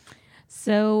again.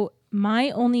 So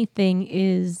my only thing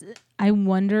is I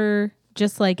wonder,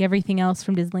 just like everything else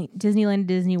from Disneyland to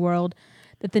Disney World,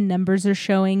 that the numbers are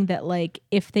showing that like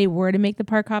if they were to make the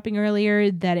park hopping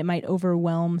earlier, that it might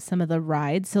overwhelm some of the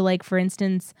rides. So like for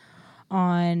instance,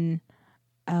 on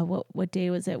what day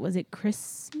was it? Was it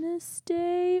Christmas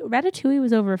Day? Ratatouille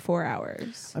was over 4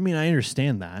 hours. I mean, I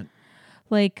understand that.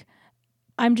 Like,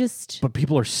 But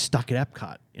people are stuck at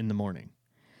Epcot in the morning.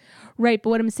 Right,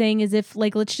 but what I'm saying is if,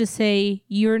 like, let's just say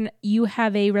you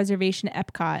have a reservation at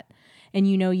Epcot and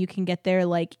you know you can get there,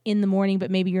 like, in the morning,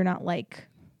 but maybe you're not, like,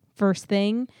 first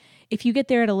thing. If you get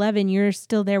there at 11, you're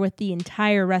still there with the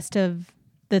entire rest of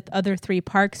the other 3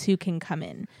 parks who can come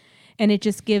in. And it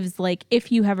just gives, like,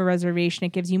 if you have a reservation,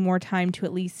 it gives you more time to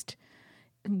at least,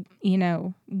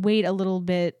 wait a little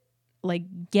bit,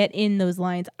 like, get in those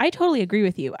lines. I totally agree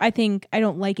with you. I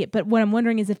don't like it. But what I'm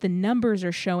wondering is if the numbers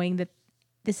are showing that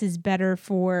this is better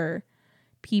for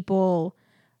people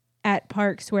at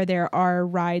parks where there are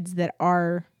rides that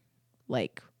are,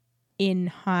 like, in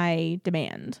high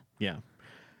demand. Yeah.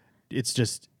 It's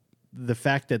just the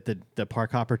fact that the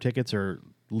park hopper tickets are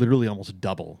literally almost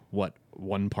double what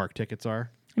one park tickets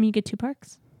are. I mean, you get 2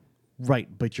 parks. Right,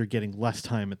 but you're getting less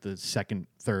time at the second,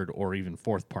 third, or even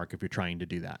fourth park if you're trying to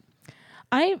do that.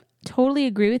 I totally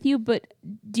agree with you, but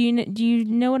do you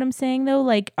know what I'm saying though?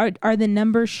 Like, are the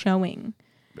numbers showing?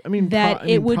 I mean, that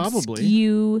it would probably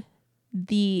skew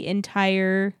the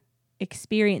entire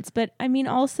experience, but I mean,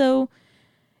 also,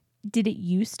 did it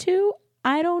used to?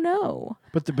 I don't know.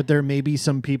 But there may be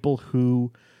some people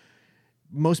who.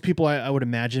 Most people, I would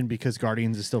imagine, because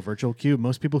Guardians is still virtual queue,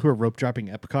 most people who are rope dropping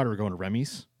Epcot are going to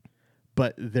Remy's.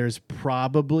 But there's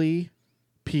probably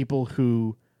people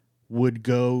who would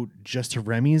go just to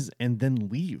Remy's and then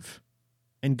leave.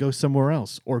 and go somewhere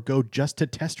else, or go just to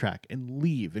Test Track and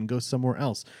leave and go somewhere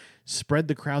else. Spread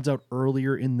the crowds out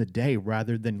earlier in the day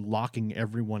rather than locking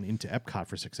everyone into Epcot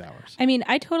for 6 hours. I mean,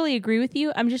 I totally agree with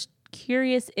you. I'm just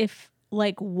curious if,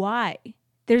 like, why?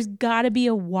 There's got to be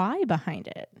a why behind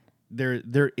it.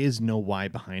 There is no why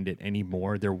behind it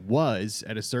anymore. There was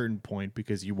at a certain point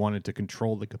because you wanted to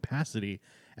control the capacity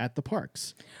at the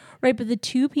parks. Right, but the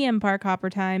 2 p.m. park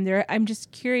hopper time, I'm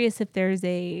just curious if there's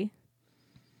a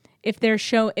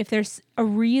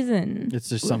reason. It's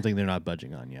just something they're not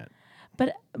budging on yet.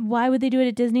 But why would they do it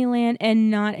at Disneyland and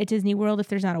not at Disney World if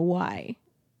there's not a why?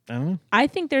 I don't know. I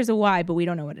think there's a why, but we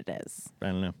don't know what it is. I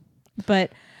don't know.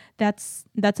 But that's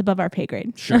above our pay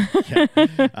grade. Sure. Yeah.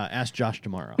 Ask Josh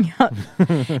tomorrow.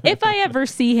 If I ever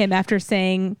see him after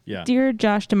saying, Yeah. "Dear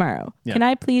Josh tomorrow, can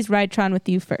I please ride Tron with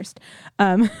you first?"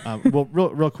 Well,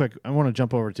 real quick, I want to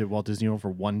jump over to Walt Disney World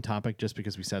for one topic just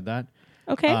because we said that.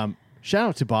 Okay. Shout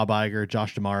out to Bob Iger,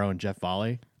 Josh D'Amaro, and Jeff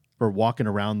Volley for walking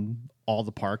around all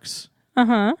the parks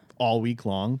all week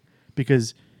long,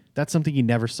 because that's something you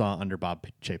never saw under Bob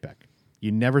Chapek.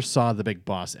 You never saw the big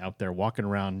boss out there walking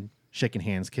around, shaking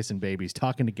hands, kissing babies,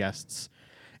 talking to guests,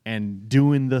 and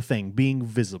doing the thing, being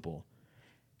visible.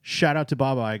 Shout out to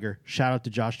Bob Iger. Shout out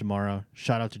to Josh D'Amaro.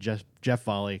 Shout out to Jeff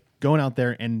Volley, going out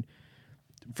there and,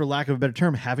 for lack of a better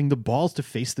term, having the balls to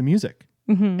face the music.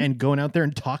 And going out there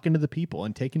and talking to the people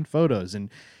and taking photos and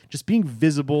just being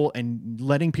visible and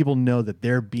letting people know that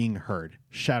they're being heard.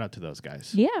 Shout out to those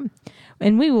guys. Yeah.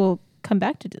 And we will come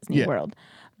back to Disney World.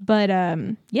 But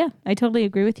yeah, I totally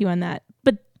agree with you on that.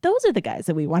 But those are the guys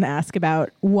that we want to ask about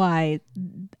why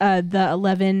the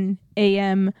 11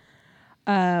 a.m.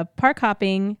 Park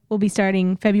hopping will be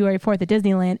starting February 4th at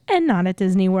Disneyland and not at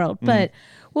Disney World. But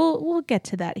we'll get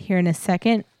to that here in a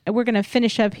second. We're going to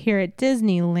finish up here at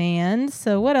Disneyland.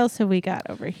 So what else have we got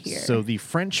over here? So the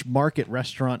French Market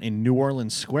restaurant in New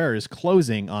Orleans Square is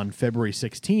closing on February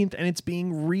 16th, and it's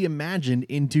being reimagined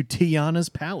into Tiana's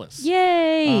Palace.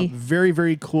 Yay! Very,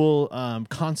 very cool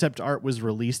concept art was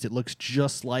released. It looks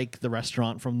just like the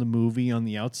restaurant from the movie on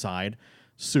the outside.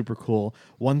 Super cool.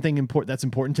 One thing that's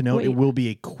important to note, it will be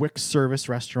a quick service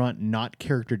restaurant, not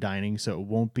character dining, so it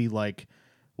won't be like,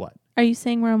 what? Are you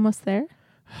saying we're almost there?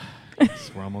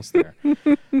 Yes, we're almost there.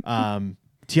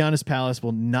 Tiana's Palace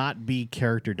will not be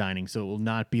character dining, so it will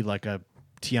not be like a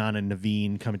Tiana and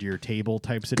Naveen come to your table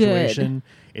type situation.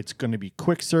 Good. It's going to be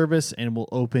quick service and will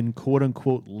open, quote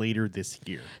unquote, later this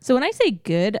year. So when I say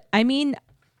good, I mean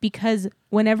because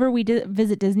whenever we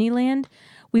visit Disneyland,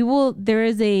 there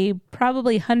is a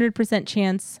probably 100%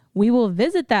 chance we will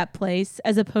visit that place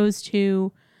as opposed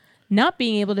to not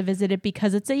being able to visit it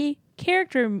because it's a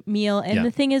character meal. And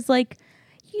the thing is, like,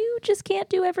 you just can't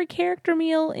do every character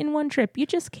meal in one trip. You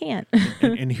just can't.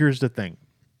 and here's the thing,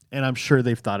 and I'm sure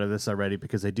they've thought of this already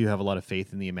because they do have a lot of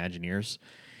faith in the Imagineers.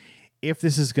 If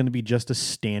this is going to be just a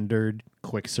standard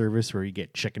quick service where you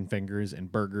get chicken fingers and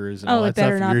burgers and all that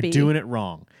stuff, you're doing it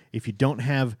wrong. If you don't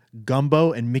have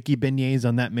gumbo and Mickey beignets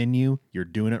on that menu, you're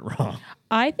doing it wrong.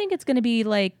 I think it's going to be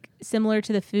like similar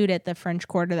to the food at the French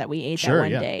Quarter that we ate that one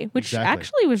day, which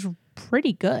actually was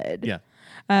pretty good.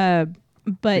 Yeah.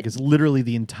 But because literally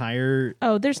the entire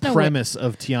premise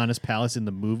of Tiana's Palace in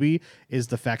the movie is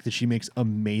the fact that she makes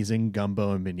amazing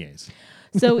gumbo and beignets.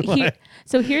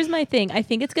 So here's my thing. I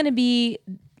think it's going to be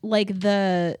like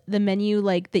the menu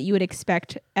like that you would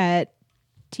expect at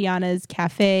Tiana's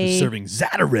Cafe. Serving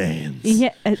Zatarans.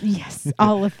 Yeah, yes,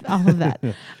 all of that.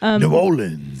 New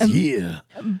Orleans, yeah.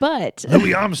 But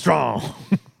Louis Armstrong.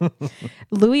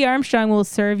 Louis Armstrong will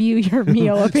serve you your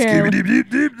meal apparently.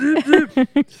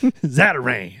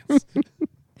 Zatarans.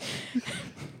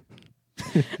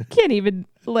 Can't even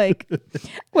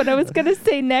what I was gonna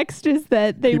say next is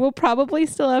that they will probably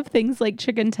still have things like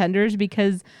chicken tenders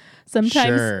because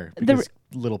sometimes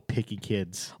little picky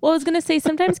kids. Well, I was gonna say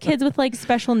sometimes kids with like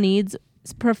special needs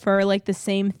prefer like the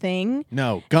same thing.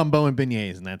 No, gumbo and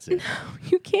beignets, and that's it. No,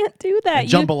 you can't do that. And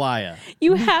jambalaya.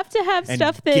 You have to have and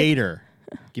stuff that Gator.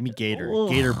 Give me Gator. Ugh.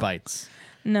 Gator bites.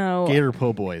 No. Gator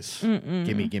po' boys.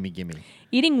 Gimme.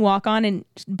 Eating walk-on and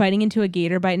biting into a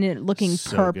gator bite and it looking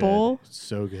purple. Good.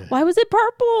 So good. Why was it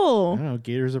purple? I don't know.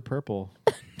 Gators are purple.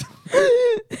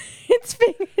 It's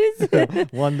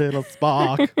Figment. One little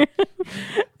spark.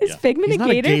 Is Figment He's a not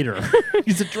gator? a gator.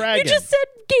 He's a dragon. You just said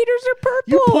gators are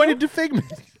purple. You pointed to Figment.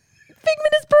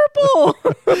 Figment is purple.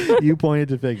 You pointed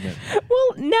to Figment.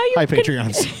 Well, now you Hi,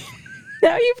 Patreons.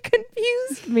 Now you've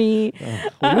confused me.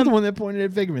 Well, you're the one that pointed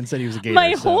at Figment and said he was a gator.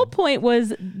 My whole point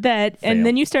was that, and Fail.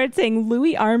 then you started saying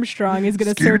Louis Armstrong is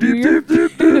going to serve you your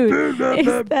food.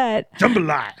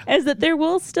 Jambalaya. Is that there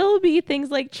will still be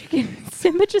things like chicken.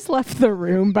 Simba just left the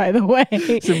room, by the way.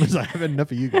 Simba's like, I've had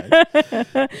enough of you guys.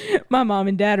 My mom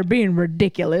and dad are being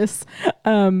ridiculous.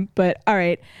 But all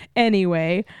right.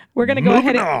 Anyway, we're gonna go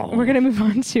ahead and we're gonna move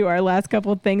on to our last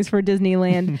couple of things for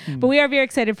Disneyland. But we are very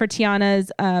excited for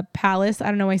Tiana's Palace. I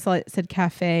don't know why I said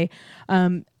cafe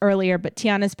earlier, but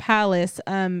Tiana's Palace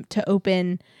to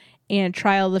open and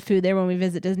try all the food there when we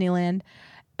visit Disneyland.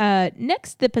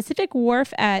 Next, the Pacific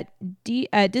Wharf at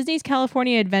Disney's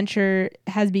California Adventure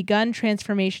has begun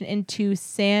transformation into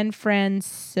San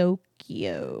Francisco.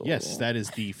 Yes, that is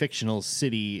the fictional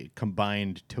city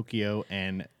combined Tokyo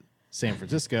and San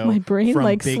Francisco. My brain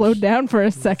slowed down for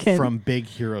a second. From Big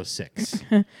Hero 6.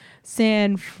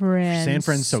 San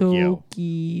Francisco.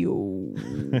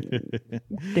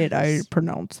 Did I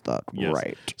pronounce that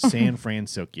right? San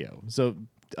Francisco. So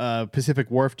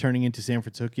Pacific Wharf turning into San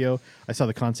Francisco. I saw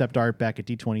the concept art back at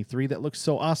D23 that looks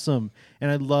so awesome. And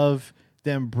I love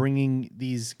them bringing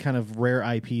these kind of rare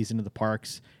IPs into the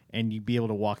parks and you be able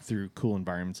to walk through cool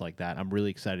environments like that. I'm really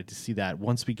excited to see that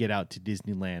once we get out to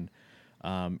Disneyland,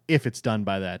 if it's done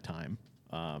by that time.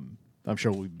 I'm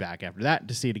sure we'll be back after that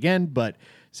to see it again, but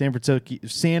San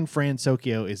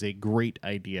Francisco is a great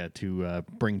idea to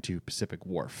bring to Pacific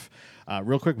Wharf.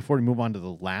 Real quick, before we move on to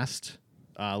the last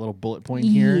little bullet point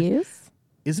here. Yes.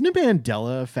 Isn't a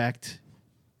Mandela effect?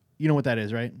 You know what that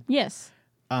is, right? Yes.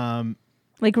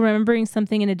 Like remembering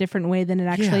something in a different way than it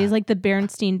actually is, like the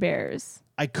Berenstain Bears.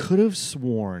 I could have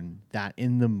sworn that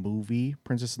in the movie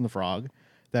Princess and the Frog,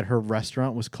 that her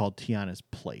restaurant was called Tiana's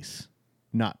Place,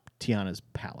 not Tiana's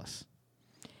Palace.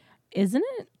 Isn't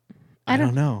it? I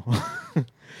don't know.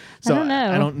 So I don't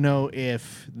know. I don't know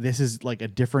if this is like a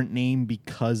different name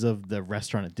because of the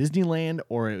restaurant at Disneyland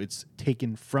or it's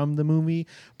taken from the movie,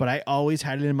 but I always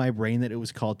had it in my brain that it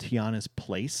was called Tiana's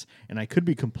Place, and I could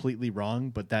be completely wrong,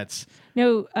 but that's...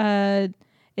 No,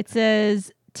 it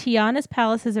says Tiana's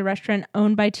Palace is a restaurant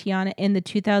owned by Tiana in the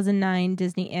 2009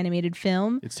 Disney animated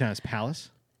film. It's Tiana's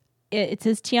Palace? It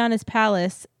says Tiana's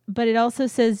Palace, but it also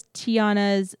says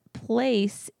Tiana's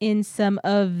Place in some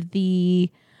of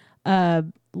the...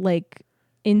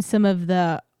 in some of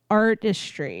the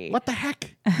artistry. What the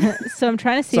heck? So I'm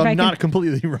trying to see so if I'm I not can...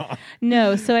 completely wrong.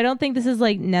 No, so I don't think this is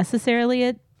like necessarily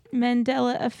a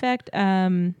Mandela effect,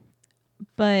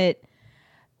 but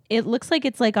it looks like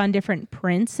it's like on different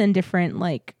prints and different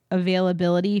like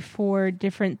availability for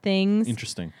different things.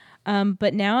 Interesting.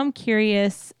 But now I'm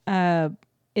curious.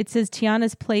 It says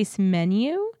Tiana's Place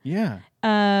menu. Yeah.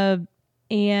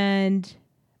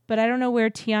 But I don't know where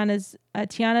Tiana's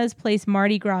Place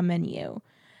Mardi Gras menu.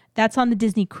 That's on the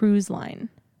Disney Cruise Line.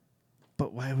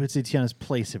 But why would it say Tiana's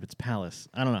Place if it's Palace?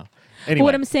 I don't know. But Anyway.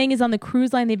 what I'm saying is on the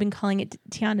cruise line, they've been calling it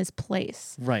Tiana's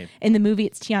Place. Right. In the movie,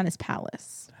 it's Tiana's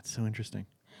Palace. That's so interesting.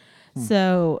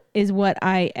 So is what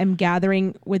I am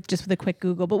gathering with a quick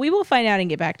Google. But we will find out and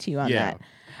get back to you on that.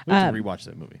 We have to rewatch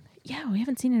that movie. Yeah, we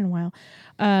haven't seen it in a while.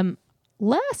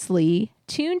 Lastly,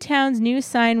 Toontown's new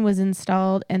sign was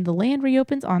installed and the land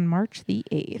reopens on March the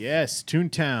 8th. Yes,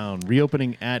 Toontown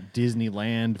reopening at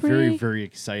Disneyland. Very, very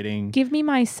exciting. Give me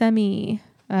my Steamboat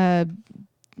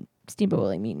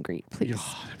Willie meet and greet, please.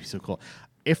 Oh, that'd be so cool.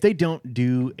 If they don't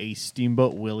do a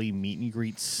Steamboat Willie meet and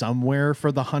greet somewhere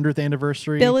for the 100th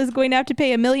anniversary... Bill is going to have to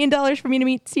pay $1 million for me to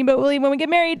meet Steamboat Willie when we get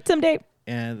married someday.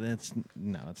 And that's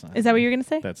not. Is that what you're going to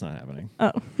say? That's not happening.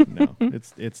 Oh. No,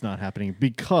 it's not happening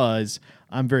because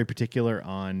I'm very particular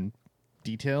on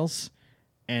details,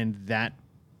 and that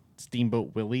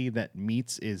Steamboat Willie that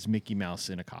meets is Mickey Mouse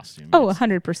in a costume. Oh,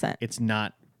 100%. It's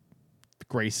not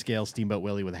grayscale Steamboat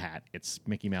Willie with a hat. It's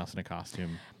Mickey Mouse in a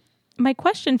costume. My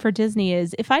question for Disney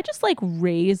is, if I just like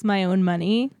raise my own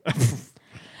money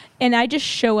and I just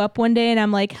show up one day and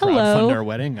I'm like, hello. Crowdfund our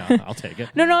wedding? I'll take it.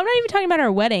 No, I'm not even talking about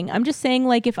our wedding. I'm just saying,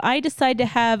 like, if I decide to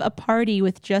have a party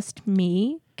with just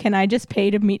me, can I just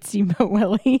pay to meet Steamboat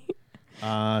Willie?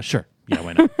 Sure. Yeah,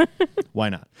 why not? Why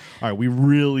not? All right, we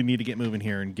really need to get moving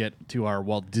here and get to our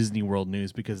Walt Disney World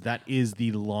news because that is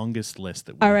the longest list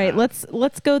that we have. All right,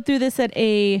 let's go through this at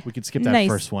a We could skip that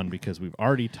first one because we've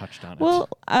already touched on it. Well,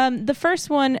 the first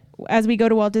one as we go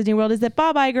to Walt Disney World is that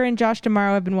Bob Iger and Josh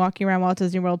D'Amaro have been walking around Walt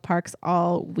Disney World parks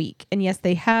all week. And yes,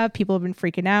 they have. People have been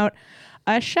freaking out.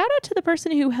 Shout out to the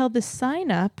person who held the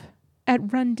sign up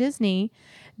at Run Disney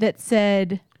that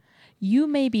said, "You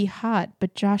may be hot,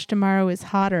 but Josh D'Amaro is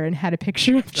hotter," and had a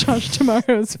picture of Josh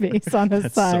D'Amaro's face on the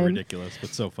That's sign. so ridiculous,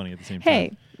 but so funny at the same time.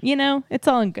 Hey, it's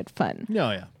all in good fun.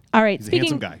 No, yeah. All right, He's a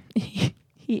handsome guy.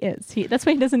 He is. That's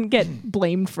why he doesn't get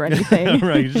blamed for anything.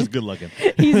 Right, he's just good looking.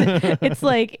 It's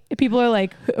like people are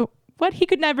like, what? He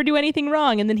could never do anything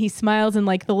wrong, and then he smiles and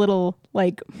like the little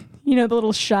the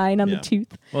little shine on the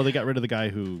tooth. Well, they got rid of the guy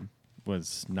who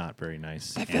was not very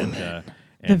nice, villain.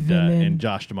 and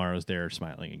Josh D'Amaro's there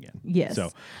smiling again. Yes. So,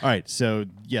 all right. So,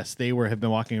 yes, they have been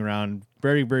walking around.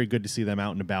 Very, very good to see them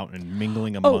out and about and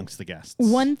mingling amongst the guests.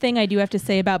 One thing I do have to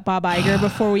say about Bob Iger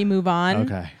before we move on.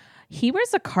 Okay. He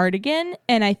wears a cardigan,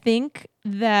 and I think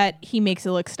that he makes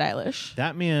it look stylish.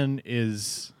 That man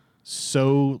is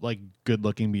so good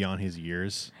looking beyond his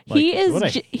years. He is.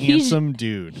 What a handsome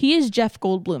dude. He is Jeff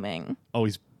Goldbluming. Oh,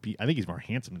 I think he's more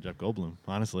handsome than Jeff Goldblum,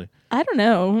 honestly. I don't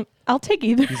know. I'll take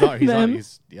either of them.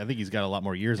 I think he's got a lot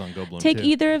more years on Goldblum. Take too.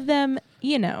 either of them,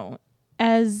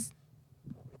 as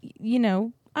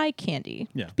eye candy.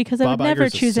 Yeah. Because Bob I would never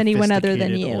Iger's a choose anyone other than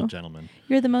sophisticated you. old gentleman.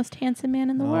 You're the most handsome man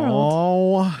in the world.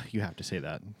 Oh, you have to say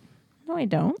that. No, I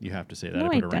don't. You have to say that. No,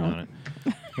 I put I a ring don't. on it.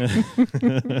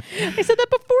 I said that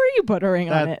before you put a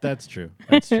ring on it. That's true.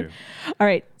 That's true. All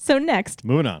right. So next,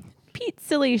 Moving on. Pete's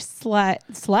Silly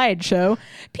Slideshow.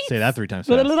 Say that 3 times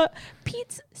fast.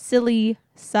 Pete's Silly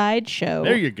Sideshow.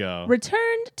 There you go.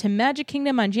 Returned to Magic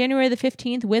Kingdom on January the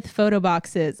 15th with photo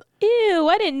boxes. Ew,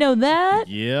 I didn't know that.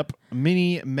 Yep.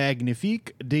 Mini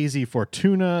Magnifique, Daisy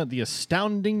Fortuna, the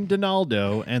Astounding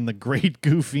Donaldo, and the Great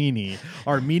Goofini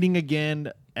are meeting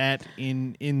again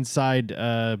inside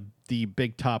the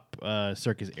Big Top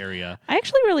Circus area. I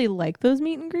actually really like those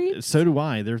meet and greets. So do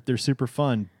I. They're super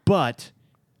fun, but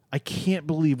I can't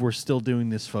believe we're still doing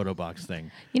this photo box thing.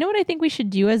 You know what I think we should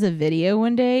do as a video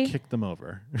one day? Kick them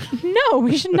over. No,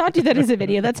 we should not do that as a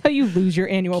video. That's how you lose your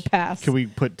annual pass. Can we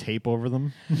put tape over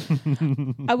them?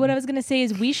 What I was going to say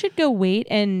is we should go wait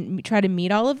and try to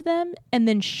meet all of them and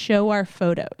then show our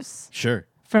photos. Sure.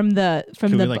 Can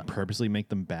we purposely make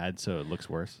them bad so it looks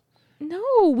worse?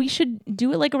 No, we should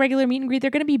do it like a regular meet and greet.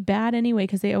 They're going to be bad anyway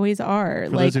because they always are.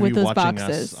 For those of with you those watching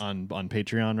boxes us on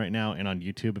Patreon right now and on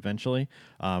YouTube eventually,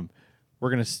 we're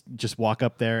gonna just walk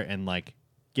up there and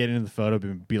get into the photo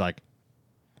and be like,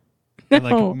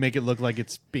 and make it look like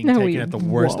it's being taken at the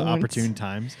worst opportune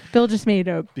times. Bill just made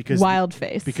a wild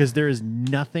face because there is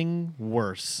nothing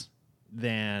worse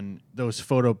than those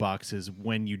photo boxes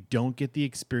when you don't get the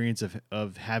experience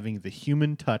of having the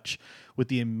human touch with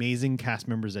the amazing cast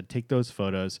members that take those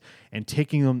photos and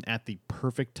taking them at the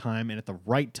perfect time and at the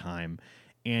right time,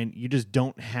 and you just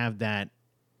don't have that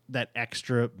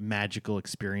extra magical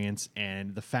experience.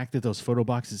 And the fact that those photo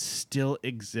boxes still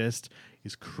exist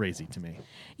is crazy to me.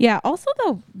 Yeah. Also,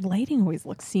 the lighting always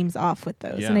seems off with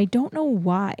those, and I don't know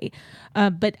why.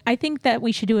 But I think that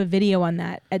we should do a video on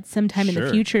that at some time in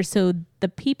the future so the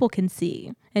people can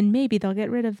see, and maybe they'll get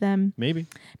rid of them. Maybe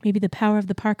the power of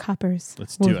the park hoppers.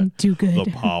 Let's do it. Do good. The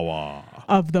power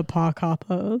of the park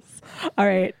hoppers. All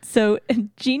right. So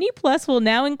Genie Plus will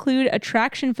now include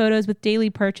attraction photos with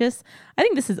daily purchase. I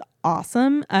think this is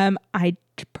awesome. I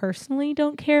personally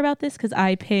don't care about this because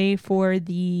I pay for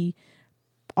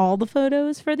all the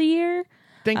photos for the year.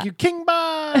 Thank you, King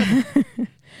Bob.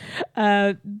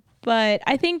 But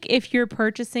I think if you're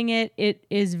purchasing it, it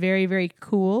is very, very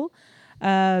cool.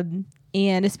 And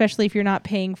especially if you're not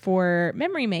paying for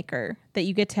Memory Maker, that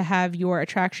you get to have your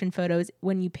attraction photos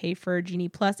when you pay for Genie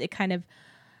Plus, it kind of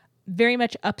very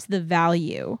much ups the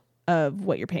value of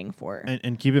what you're paying for.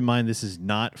 And keep in mind, this is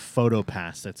not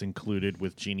PhotoPass that's included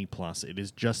with Genie Plus. It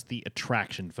is just the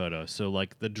attraction photo. So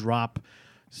the drop,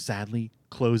 sadly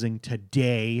closing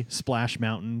today, Splash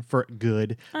Mountain for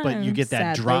good, but you get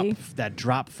that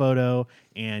drop photo,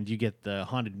 and you get the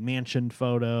Haunted Mansion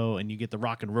photo, and you get the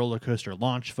Rock and Roller Coaster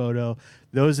launch photo.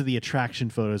 Those are the attraction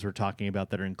photos we're talking about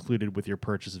that are included with your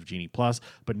purchase of Genie Plus,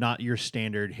 but not your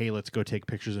standard, hey, let's go take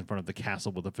pictures in front of the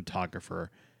castle with a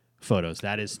photographer photos.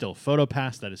 That is still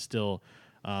PhotoPass. That is still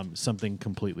something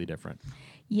completely different.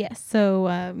 Yes. So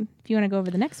if you want to go over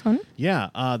the next one. Yeah.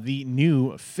 The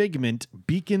new Figment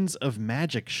Beacons of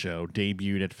Magic show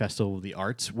debuted at Festival of the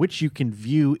Arts, which you can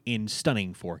view in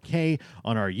stunning 4K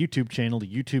on our YouTube channel,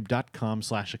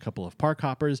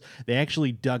 youtube.com/a-couple-of-parkhoppers. They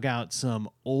actually dug out some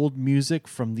old music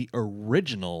from the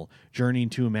original Journey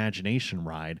into Imagination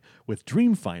ride with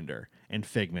Dreamfinder and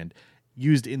Figment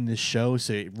used in this show,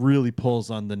 so it really pulls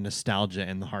on the nostalgia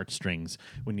and the heartstrings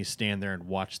when you stand there and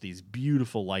watch these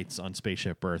beautiful lights on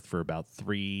Spaceship Earth for about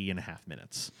 3.5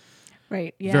 minutes.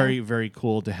 Right, yeah. Very, very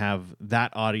cool to have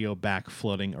that audio back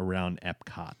floating around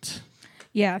Epcot.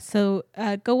 Yeah, so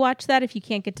go watch that if you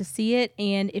can't get to see it,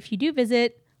 and if you do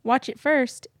visit, watch it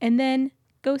first, and then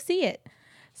go see it.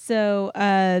 So,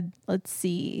 let's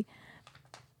see.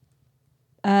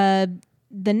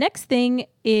 the next thing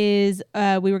is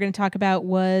we were going to talk about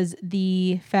was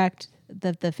the fact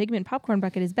that the Figment Popcorn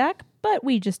Bucket is back, but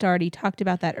we just already talked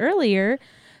about that earlier.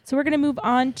 So we're going to move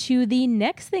on to the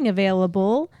next thing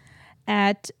available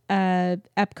at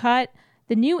Epcot.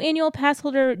 The new annual pass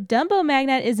holder Dumbo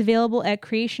Magnet is available at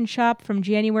Creation Shop from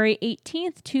January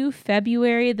 18th to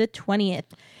February the 20th.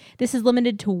 This is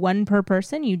limited to one per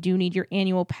person. You do need your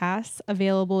annual pass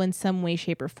available in some way,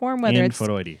 shape, or form, whether it's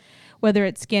photo ID. Whether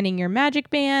it's scanning your Magic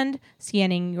Band,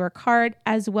 scanning your card,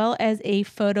 as well as a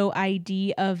photo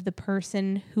ID of the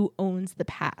person who owns the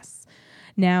pass.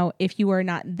 Now, if you are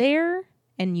not there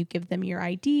and you give them your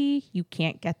ID, you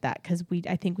can't get that because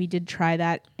I think we did try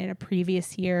that in a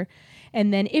previous year.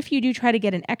 And then if you do try to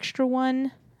get an extra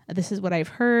one, this is what I've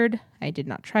heard. I did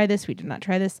not try this. We did not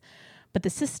try this. But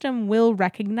the system will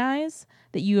recognize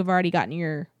that you have already gotten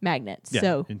your magnets. Yeah,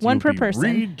 so and one you'll per be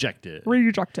person.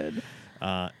 Rejected.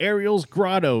 Ariel's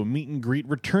Grotto meet and greet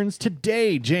returns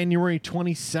today, January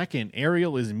 22nd.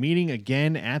 Ariel is meeting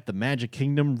again at the Magic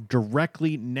Kingdom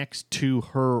directly next to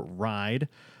her ride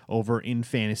over in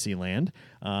Fantasyland.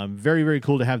 Very, very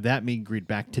cool to have that meet and greet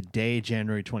back today,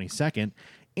 January 22nd.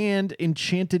 And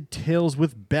Enchanted Tales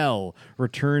with Belle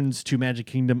returns to Magic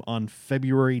Kingdom on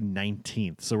February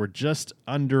 19th. So we're just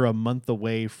under a month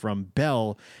away from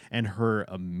Belle and her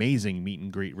amazing meet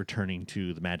and greet returning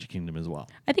to the Magic Kingdom as well.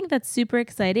 I think that's super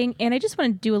exciting. And I just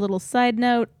want to do a little side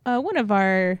note. One of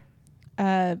our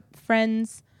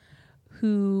friends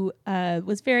who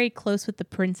was very close with the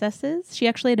princesses. She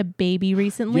actually had a baby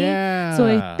recently. Yeah. So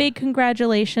a big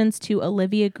congratulations to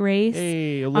Olivia Grace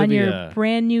on your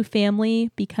brand new family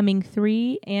becoming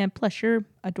 3 and plus your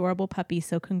adorable puppy.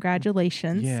 So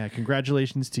congratulations. Yeah,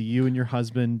 congratulations to you and your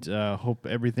husband. Hope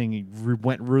everything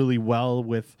went really well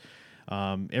with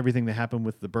everything that happened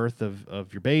with the birth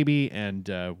of your baby, and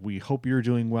we hope you're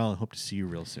doing well and hope to see you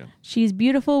real soon. She's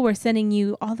beautiful. We're sending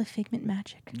you all the Figment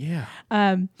magic. Yeah.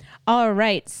 All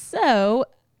right. So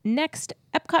next,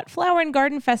 Epcot Flower and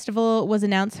Garden Festival was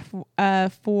announced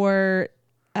for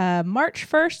March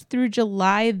 1st through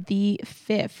July the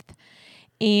 5th.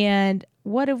 And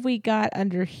what have we got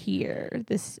under here?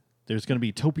 There's going to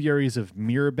be topiaries of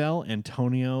Mirabelle,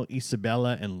 Antonio,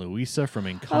 Isabella, and Luisa from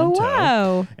Encanto. Oh,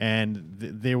 wow. And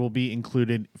they will be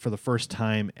included for the first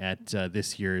time at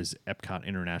this year's Epcot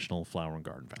International Flower and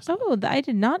Garden Festival. Oh, I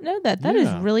did not know that. That is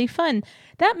really fun.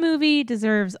 That movie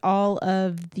deserves all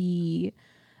of the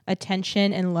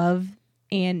attention and love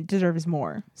and deserves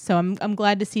more. So I'm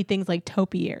glad to see things like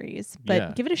topiaries.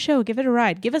 But give it a show. Give it a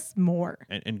ride. Give us more.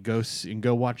 And go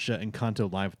watch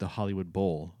Encanto live at the Hollywood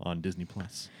Bowl on Disney+.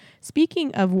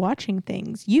 Speaking of watching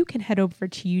things, you can head over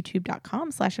to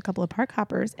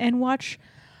youtube.com/a-couple-of-park-hoppers and watch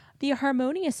the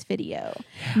Harmonious video.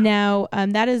 Yeah. Now,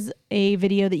 that is a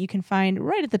video that you can find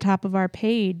right at the top of our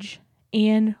page.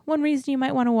 And one reason you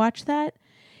might want to watch that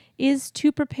is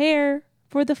to prepare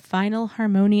for the final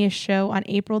Harmonious show on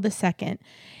April the 2nd.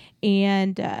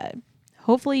 And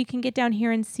hopefully you can get down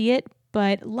here and see it.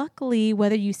 But luckily,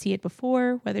 whether you see it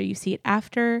before, whether you see it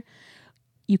after,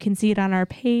 you can see it on our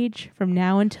page from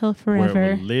now until forever.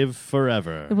 Where it will live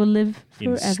forever. It will live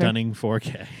forever. In stunning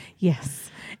 4K.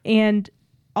 Yes. And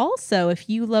also, if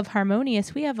you love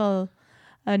Harmonious, we have a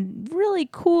really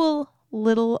cool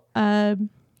little, not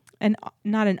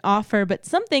an offer, but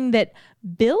something that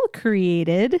Bill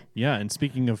created. Yeah, and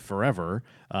speaking of forever,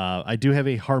 I do have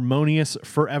a Harmonious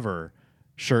Forever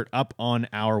shirt up on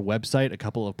our website, a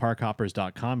couple of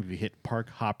parkhoppers.com. If you hit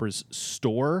Park Hoppers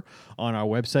store on our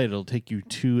website, it'll take you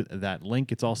to that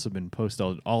link. It's also been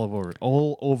posted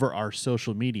all over our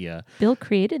social media. Bill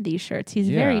created these shirts. He's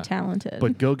very talented.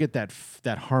 But go get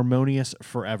that Harmonious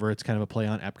Forever. It's kind of a play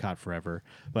on Epcot Forever.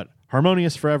 But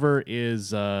Harmonious Forever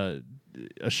is a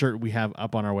shirt we have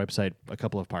up on our website, a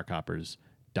couple of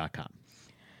parkhoppers.com.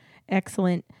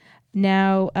 Excellent.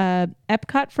 Now,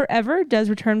 Epcot Forever does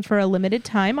return for a limited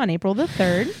time on April the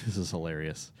 3rd. This is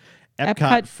hilarious.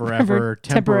 Epcot Forever,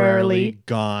 temporarily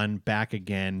gone, back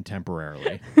again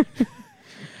temporarily.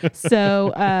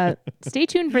 So stay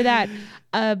tuned for that.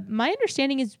 My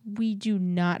understanding is we do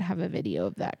not have a video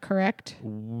of that, correct?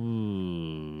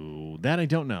 Ooh, that I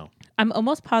don't know. I'm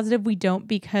almost positive we don't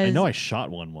because... I know I shot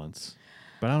one once,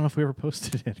 but I don't know if we ever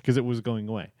posted it because it was going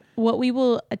away. What we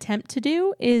will attempt to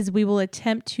do is we will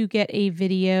attempt to get a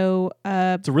video.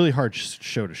 It's a really hard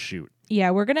show to shoot.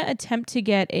 Yeah, we're going to attempt to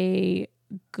get a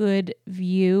good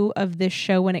view of this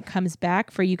show when it comes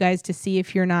back for you guys to see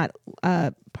if you're not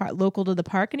local to the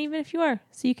park, and even if you are,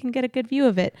 so you can get a good view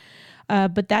of it.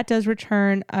 But that does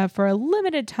return for a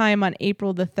limited time on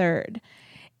April the 3rd.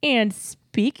 And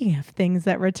speaking of things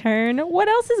that return, what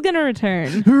else is going to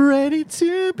return? Ready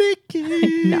to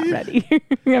begin. Not ready.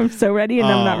 I'm so ready and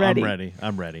I'm not ready.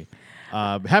 I'm ready.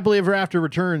 Happily Ever After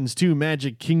returns to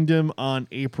Magic Kingdom on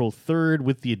April 3rd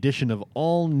with the addition of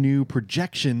all new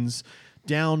projections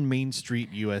down Main Street,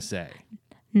 USA.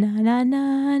 Na na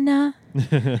na na.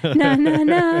 Na na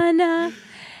na na.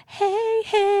 Hey,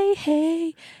 hey,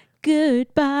 hey.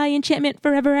 Goodbye, enchantment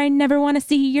forever. I never want to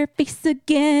see your face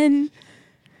again.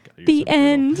 God, the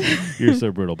end. You're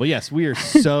so brutal. But yes, we are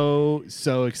so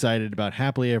excited about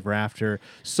Happily Ever After.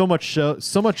 So much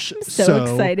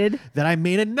excited that I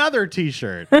made another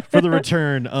t-shirt for the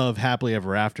return of Happily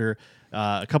Ever After.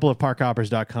 A couple of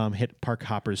parkhoppers.com, hit Park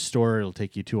Hoppers store. It'll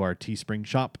take you to our Teespring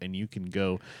shop, and you can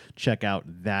go check out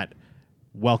that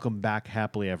Welcome Back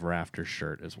Happily Ever After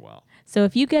shirt as well. So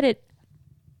if you get it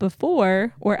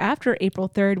before or after April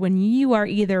 3rd, when you are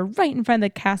either right in front of the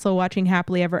castle watching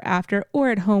Happily Ever After or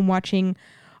at home watching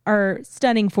our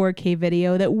stunning 4K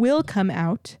video that will come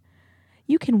out,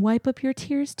 you can wipe up your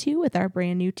tears too with our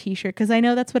brand new t-shirt, because I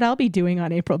know that's what I'll be doing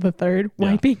on April the 3rd,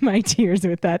 wiping my tears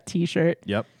with that t-shirt.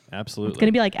 Yep, absolutely. It's going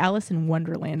to be like Alice in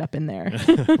Wonderland up in there.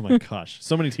 Oh my gosh,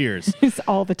 so many tears. It's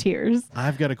all the tears.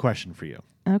 I've got a question for you.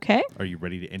 Okay. Are you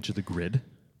ready to enter the grid?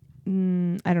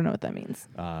 I don't know what that means.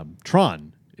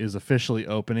 Tron is officially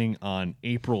opening on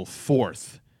April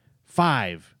 4th.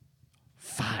 5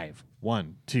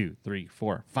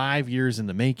 years in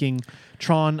the making.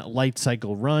 Tron Light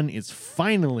Cycle Run is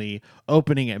finally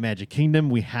opening at Magic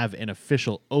Kingdom. We have an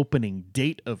official opening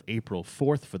date of April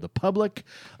 4th for the public.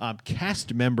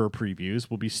 Cast member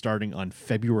previews will be starting on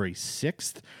February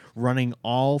 6th, running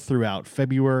all throughout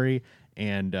February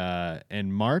and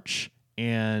March.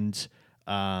 And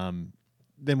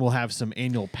then we'll have some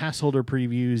annual pass holder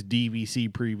previews, DVC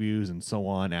previews, and so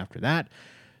on after that.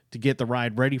 To get the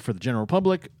ride ready for the general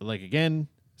public, like again,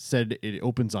 said it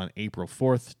opens on April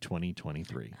 4th,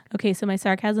 2023. Okay, so my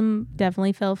sarcasm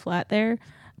definitely fell flat there,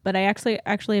 but I actually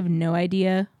have no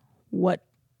idea what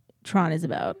Tron is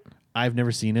about. I've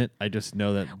never seen it. I just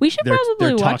know that we should probably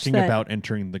they're watch talking that. about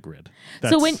entering the grid.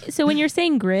 So when you're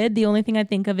saying grid, the only thing I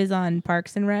think of is on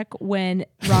Parks and Rec when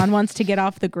Ron wants to get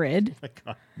off the grid.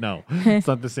 No, it's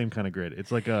not the same kind of grid.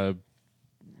 It's like I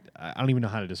don't even know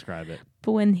how to describe it.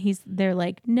 But when they're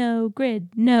like, no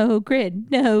grid,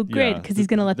 because he's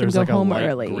going to let them go home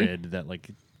early. There's like a light grid that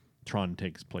like Tron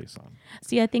takes place on.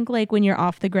 See, I think like when you're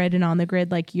off the grid and on the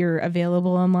grid, like you're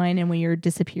available online, and when you're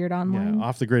disappeared online. Yeah,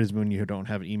 off the grid is when you don't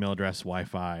have an email address,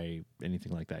 Wi-Fi,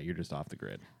 anything like that. You're just off the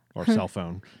grid. Or cell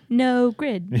phone. No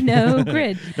grid. No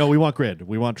grid. No, we want grid.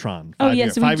 We want Tron. 5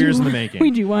 years in the making.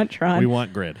 We do want Tron. We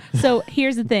want grid. So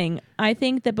here's the thing. I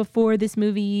think that before this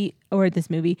ride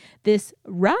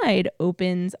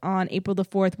opens on April the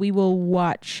 4th, we will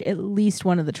watch at least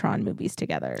one of the Tron movies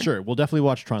together. Sure. We'll definitely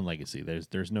watch Tron Legacy.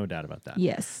 There's no doubt about that.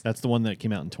 Yes. That's the one that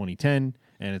came out in 2010,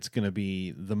 and it's going to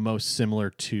be the most similar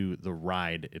to the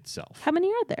ride itself. How many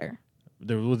are there?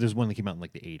 There's one that came out in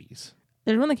like the 80s.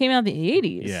 There's one that came out in the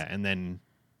 80s. Yeah, and then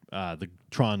the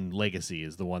Tron Legacy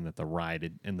is the one that the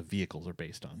ride and the vehicles are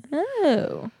based on.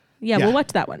 Oh. Yeah, we'll watch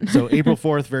that one. So April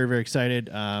 4th, very, very excited.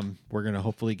 We're going to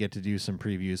hopefully get to do some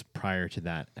previews prior to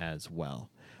that as well.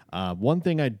 One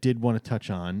thing I did want to touch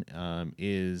on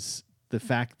is the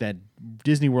fact that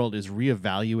Disney World is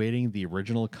reevaluating the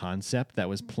original concept that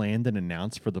was planned and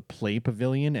announced for the Play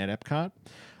Pavilion at Epcot.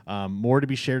 More to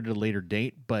be shared at a later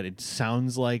date, but it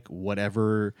sounds like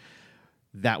whatever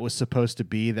that was supposed to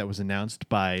be that was announced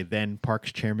by then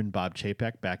Parks Chairman Bob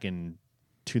Chapek back in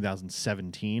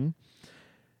 2017.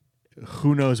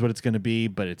 Who knows what it's going to be,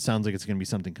 but it sounds like it's going to be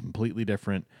something completely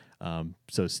different.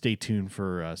 So stay tuned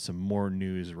for some more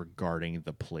news regarding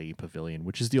the Play Pavilion,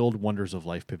 which is the old Wonders of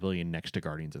Life Pavilion next to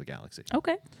Guardians of the Galaxy.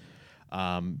 Okay.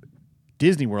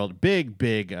 Disney World, big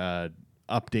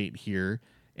update here,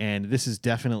 and this is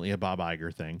definitely a Bob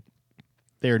Iger thing.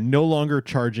 They are no longer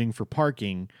charging for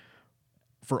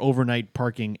overnight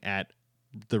parking at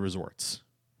the resorts.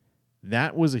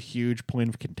 That was a huge point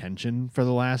of contention for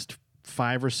the last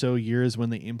 5 or so years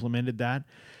when they implemented that,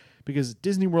 because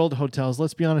Disney World hotels,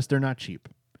 let's be honest, they're not cheap,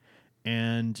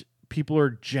 and people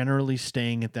are generally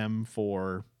staying at them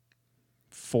for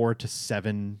 4 to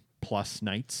 7 plus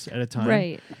nights at a time.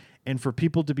 Right. And for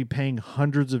people to be paying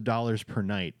hundreds of dollars per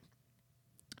night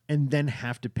and then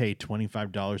have to pay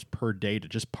 $25 per day to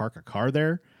just park a car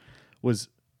there was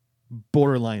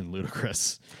borderline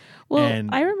ludicrous. Well,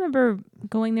 I remember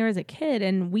going there as a kid,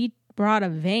 and we brought a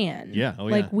van. Yeah. Oh,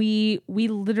 like we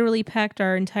literally packed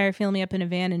our entire family up in a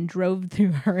van and drove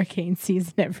through hurricane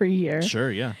season every year.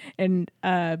 Sure, yeah. And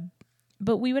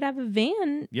but we would have a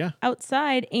van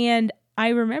outside, and I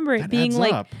remember it That being adds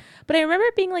like, up. but I remember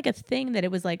it being like a thing that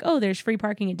it was like, oh, there's free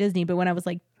parking at Disney. But when I was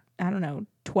like, I don't know,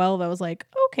 12, I was like,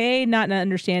 okay, not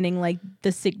understanding like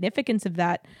the significance of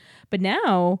that. But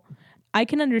now I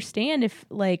can understand if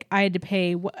like I had to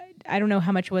pay, I don't know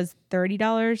how much it was, $30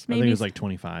 maybe? I think it was like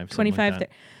 25. 25. Like that.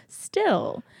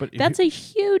 Still, But that's a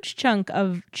huge chunk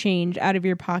of change out of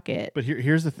your pocket. But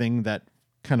here's the thing that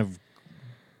kind of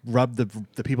rubbed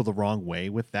the people the wrong way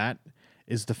with that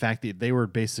is the fact that they were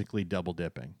basically double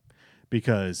dipping.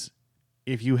 Because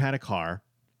if you had a car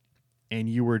and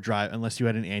you were driving, unless you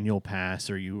had an annual pass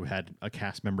or you had a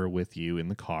cast member with you in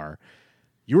the car,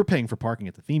 you were paying for parking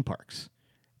at the theme parks.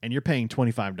 And you're paying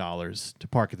 $25 to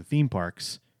park at the theme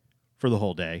parks for the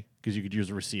whole day because you could use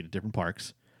a receipt at different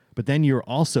parks. But then you're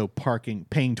also paying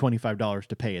 $25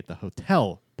 to pay at the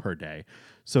hotel per day.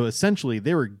 So essentially,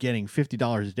 they were getting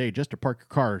 $50 a day just to park your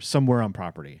car somewhere on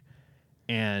property.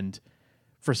 And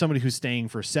for somebody who's staying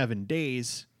for 7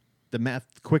 days,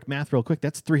 quick math real quick,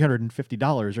 that's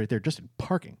 $350 right there just in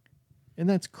parking. And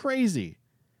that's crazy.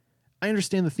 I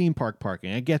understand the theme park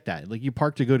parking. I get that. Like, you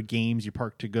park to go to games, you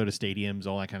park to go to stadiums,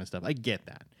 all that kind of stuff. I get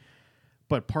that.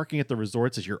 But parking at the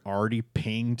resorts as you're already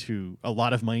paying to a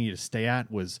lot of money to stay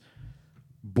at was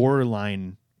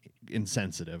borderline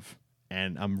insensitive.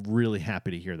 And I'm really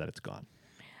happy to hear that it's gone.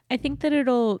 I think that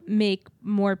it'll make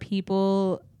more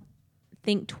people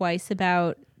think twice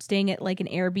about staying at like an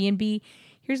Airbnb.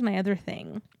 Here's my other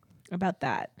thing about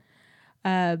that.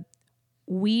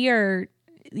 We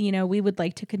would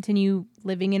like to continue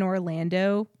living in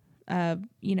Orlando,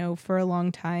 for a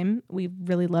long time. We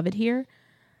really love it here.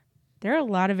 There are a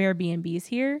lot of Airbnbs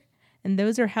here, and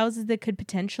those are houses that could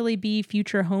potentially be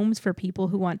future homes for people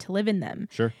who want to live in them.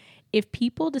 Sure. If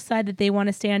people decide that they want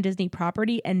to stay on Disney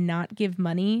property and not give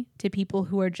money to people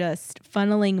who are just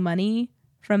funneling money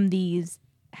from these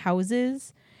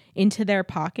houses into their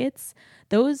pockets,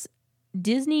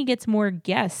 Disney gets more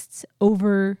guests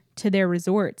over to their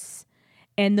resorts.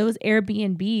 And those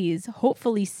Airbnbs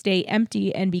hopefully stay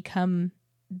empty and become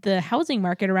the housing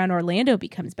market around Orlando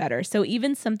becomes better. So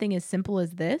even something as simple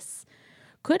as this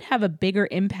could have a bigger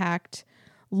impact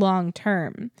long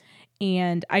term.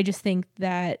 And I just think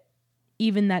that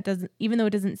even though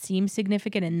it doesn't seem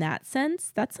significant in that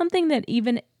sense, that's something that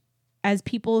even as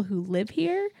people who live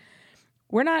here,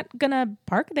 we're not going to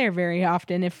park there very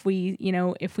often. If we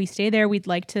stay there, we'd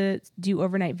like to do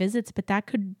overnight visits, but that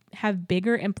could have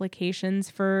bigger implications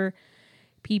for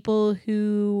people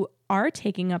who are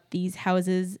taking up these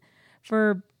houses,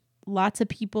 for lots of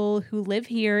people who live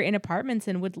here in apartments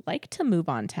and would like to move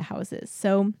on to houses.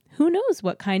 So who knows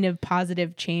what kind of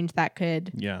positive change that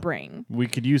could bring. We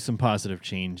could use some positive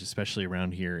change, especially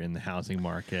around here in the housing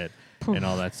market and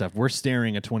all that stuff. We're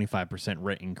staring a 25%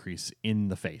 rent increase in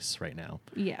the face right now.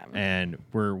 Yeah. And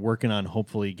we're working on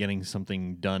hopefully getting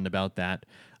something done about that.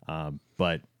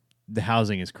 But the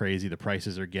housing is crazy. The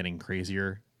prices are getting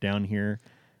crazier down here.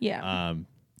 Yeah.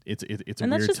 It's a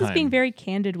and weird that's just time us being very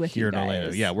candid with here you in guys.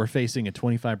 Orlando. Yeah, we're facing a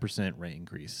 25% rent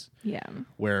increase. Yeah.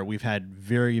 Where we've had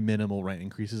very minimal rent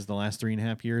increases the last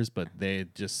 3.5 years, but they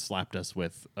just slapped us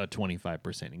with a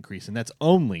 25% increase. And that's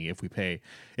only if we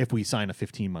sign a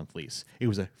 15-month lease. It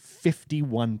was a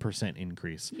 51%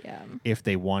 increase. Yeah. If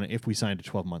we signed a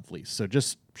 12-month lease. So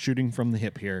just shooting from the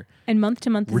hip here. And month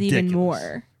to month is Ridiculous. even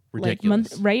more.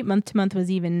 Ridiculous. Month to month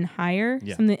was even higher.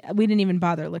 Yeah. We didn't even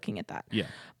bother looking at that. Yeah.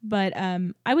 But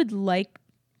I would like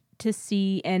to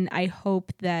see, and I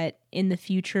hope that in the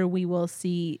future we will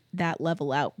see that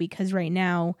level out, because right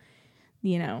now,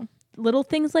 little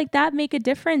things like that make a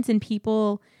difference in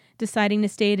people deciding to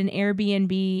stay at an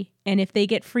Airbnb. And if they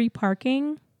get free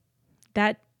parking,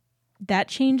 that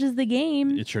changes the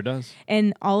game. It sure does.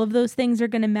 And all of those things are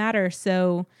going to matter.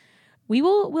 So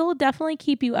we'll definitely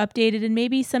keep you updated, and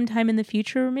maybe sometime in the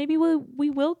future, maybe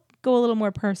we will go a little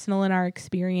more personal in our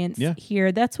experience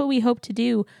here. That's what we hope to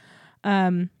do.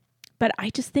 But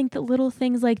I just think that little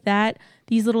things like that,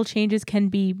 these little changes can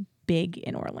be big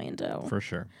in Orlando. For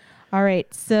sure. All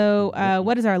right. So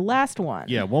what is our last one?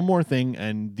 Yeah, one more thing,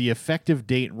 and the effective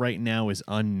date right now is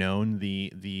unknown.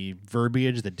 The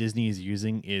verbiage that Disney is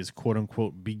using is quote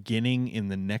unquote beginning in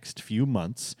the next few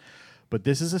months. But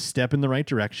this is a step in the right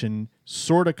direction,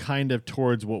 sort of kind of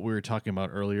towards what we were talking about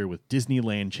earlier with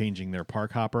Disneyland changing their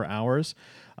park hopper hours.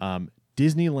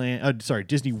 Disney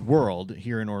World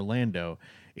here in Orlando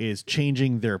is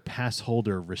changing their pass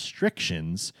holder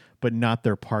restrictions, but not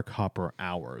their park hopper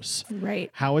hours. Right.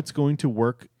 How it's going to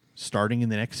work starting in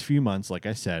the next few months, like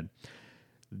I said,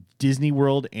 Disney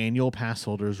World annual pass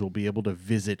holders will be able to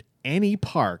visit any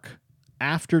park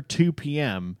after 2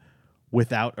 p.m.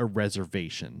 without a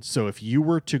reservation. So if you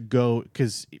were to go,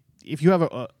 because if you have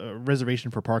a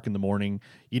reservation for a park in the morning,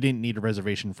 you didn't need a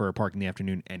reservation for a park in the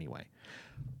afternoon anyway.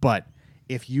 But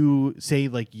if you say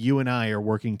like you and I are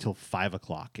working till 5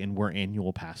 o'clock and we're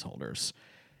annual pass holders,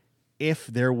 if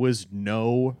there was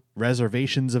no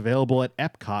reservations available at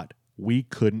Epcot, we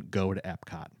couldn't go to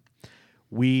Epcot.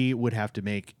 We would have to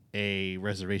make a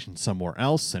reservation somewhere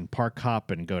else and park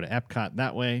hop and go to Epcot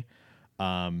that way.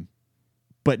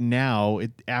 But now,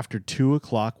 after 2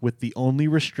 o'clock, with the only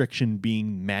restriction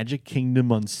being Magic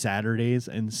Kingdom on Saturdays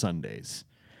and Sundays,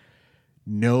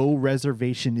 no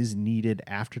reservation is needed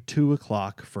after 2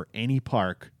 o'clock for any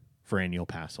park for annual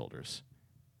pass holders.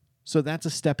 So that's a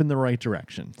step in the right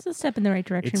direction. It's a step in the right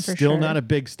direction for sure. It's still not a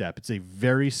big step. It's a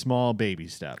very small baby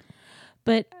step.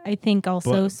 But I think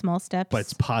also small steps. But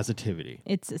it's positivity.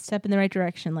 It's a step in the right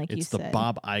direction, like you said. It's the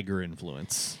Bob Iger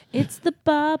influence. It's the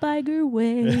Bob Iger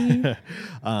way.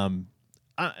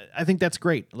 I think that's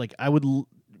great. Like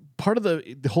part of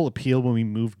the whole appeal when we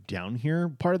moved down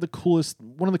here, one of the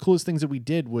coolest things that we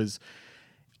did was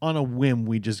on a whim,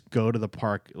 we just go to the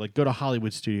park, like go to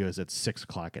Hollywood Studios at 6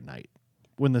 o'clock at night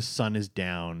when the sun is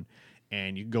down,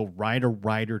 and you go ride a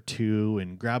ride or two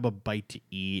and grab a bite to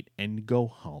eat and go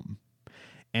home.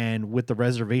 And with the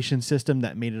reservation system,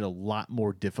 that made it a lot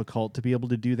more difficult to be able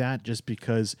to do that, just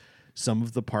because some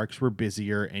of the parks were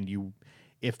busier, and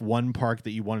if one park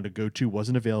that you wanted to go to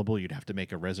wasn't available, you'd have to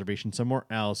make a reservation somewhere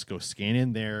else, go scan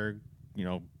in there,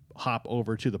 hop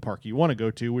over to the park you want to go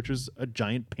to, which was a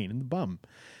giant pain in the bum.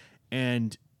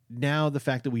 And now the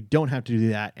fact that we don't have to do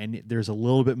that, and there's a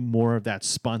little bit more of that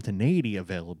spontaneity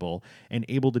available and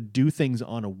able to do things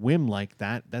on a whim like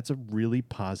that, that's a really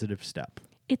positive step.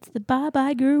 It's the Bob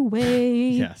Iger way.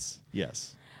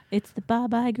 Yes. It's the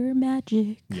Bob Iger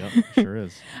magic. Yep, sure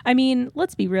is. I mean,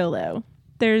 let's be real, though.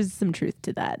 There's some truth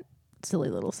to that silly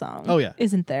little song. Oh, yeah.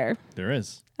 Isn't there? There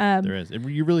is. There is.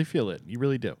 You really feel it. You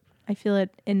really do. I feel it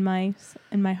in my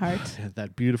heart.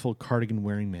 That beautiful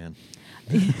cardigan-wearing man.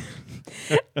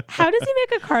 How does he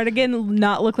make a cardigan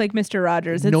not look like Mr.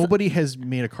 Rogers? Nobody has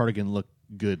made a cardigan look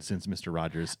good since Mr.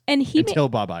 Rogers. Until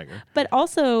Bob Iger. But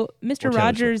also, Mr.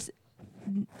 Rogers...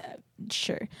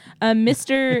 Sure.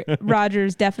 Mr.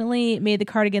 Rogers definitely made the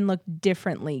cardigan look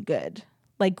differently good,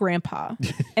 like Grandpa.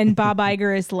 And Bob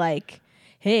Iger is like,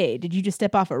 hey, did you just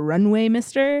step off a runway,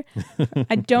 mister?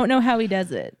 I don't know how he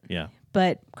does it. Yeah.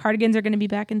 But cardigans are going to be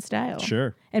back in style.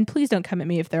 Sure. And please don't come at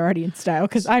me if they're already in style,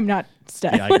 because I'm not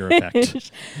stylish. The Iger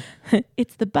effect.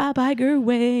 It's the Bob Iger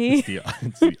way. It's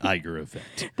the Iger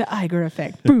effect. The Iger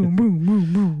effect. Boom, boom,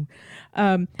 boom,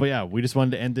 boom. But yeah, we just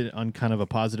wanted to end it on kind of a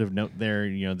positive note there.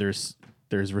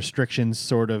 There's restrictions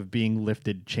sort of being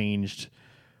lifted, changed,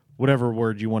 whatever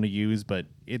word you want to use, but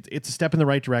it's a step in the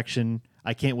right direction.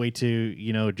 I can't wait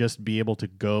to, just be able to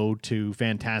go to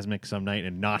Fantasmic some night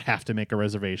and not have to make a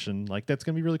reservation. Like, that's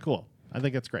going to be really cool. I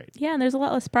think that's great. Yeah, and there's a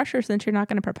lot less pressure since you're not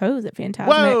going to propose at Fantasmic.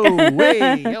 Whoa,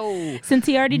 way, yo. Since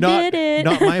he already did it.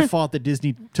 Not my fault that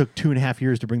Disney took 2.5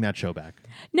 yeyears to bring that show back.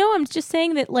 No, I'm just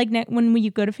saying that like when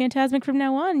you go to Fantasmic from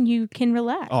now on, you can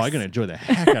relax. Oh, I'm going to enjoy the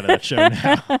heck out of that show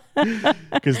now.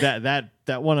 Because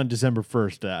that one on December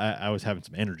 1st, I was having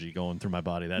some energy going through my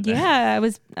body that day. Yeah,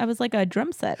 I was like a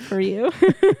drum set for you.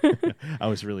 I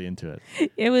was really into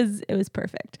it. It was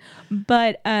perfect.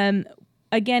 But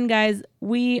again, guys,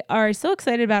 we are so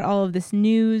excited about all of this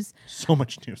news. So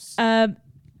much news.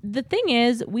 The thing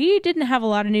is, we didn't have a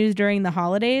lot of news during the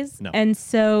holidays. No. And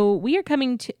so we are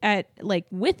coming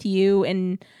with you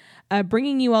and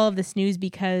bringing you all of this news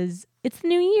because it's the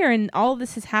new year and all of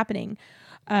this is happening.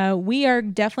 We are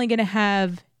definitely going to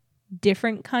have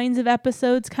different kinds of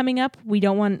episodes coming up.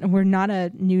 We're not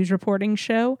a news reporting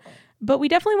show, but we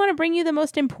definitely want to bring you the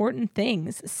most important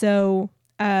things. So,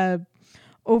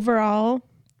 overall,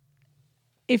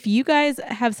 if you guys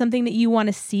have something that you want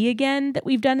to see again that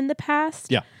we've done in the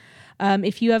past, yeah.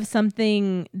 If you have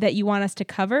something that you want us to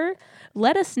cover,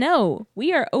 let us know.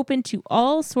 We are open to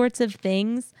all sorts of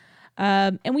things,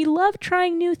 and we love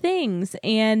trying new things.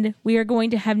 And we are going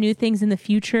to have new things in the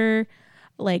future,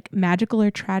 like magical or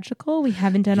tragical. We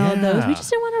haven't done all of those. We just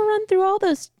didn't want to run through all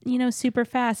those, super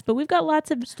fast. But we've got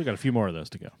still got a few more of those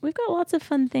to go. We've got lots of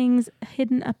fun things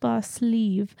hidden up our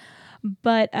sleeve.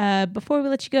 But before we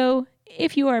let you go,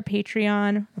 if you are a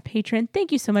Patreon or patron,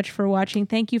 thank you so much for watching.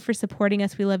 Thank you for supporting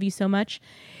us. We love you so much.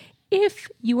 If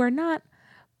you are not,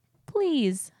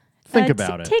 please think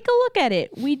about it. Take a look at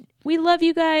it. We love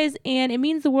you guys, and it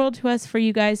means the world to us for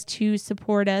you guys to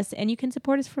support us. And you can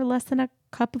support us for less than a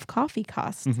cup of coffee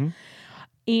costs. Mm-hmm.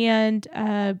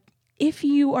 And if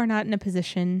you are not in a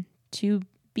position to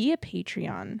be a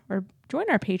Patreon or join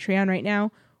our Patreon right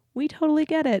now, we totally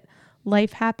get it.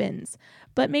 Life happens.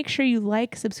 But make sure you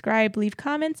like, subscribe, leave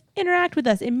comments, interact with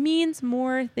us. It means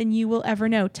more than you will ever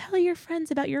know. Tell your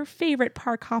friends about your favorite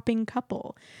park hopping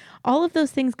couple. All of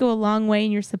those things go a long way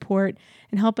in your support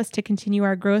and help us to continue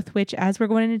our growth, which as we're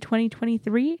going into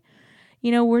 2023,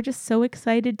 we're just so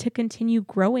excited to continue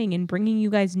growing and bringing you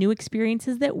guys new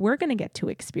experiences that we're going to get to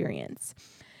experience.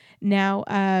 Now,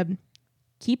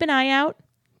 keep an eye out.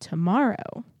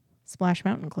 Tomorrow, Splash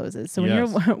Mountain closes. So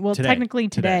technically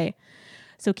today.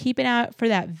 So keep an eye out for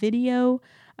that video.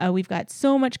 We've got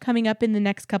so much coming up in the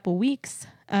next couple weeks.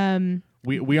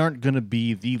 We aren't going to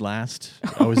be the last.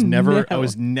 I was never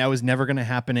going to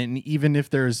happen. And even if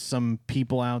there's some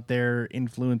people out there,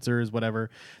 influencers,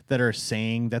 whatever, that are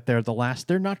saying that they're the last,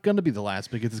 they're not going to be the last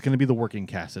because it's going to be the working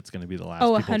cast that's going to be the last.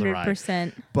 Oh, people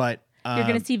 100%. But you're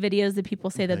going to see videos that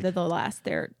people say that they're the last.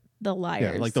 They're the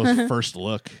liars. Yeah, like those first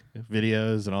look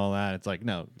videos and all that. It's like,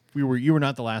 no, you were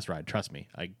not the last ride. Trust me.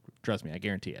 I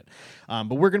guarantee it.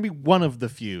 But we're going to be one of the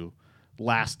few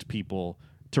last people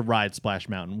to ride Splash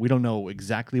Mountain. We don't know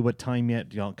exactly what time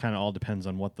yet. Kind of all depends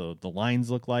on what the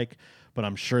lines look like. But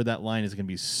I'm sure that line is going to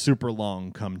be super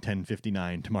long come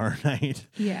 10:59 tomorrow night.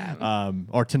 Yeah.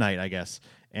 Or tonight, I guess.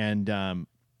 And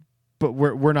but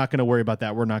we're not going to worry about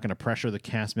that. We're not going to pressure the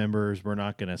cast members. We're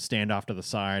not going to stand off to the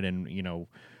side and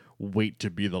wait to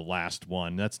be the last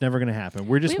one. That's never going to happen.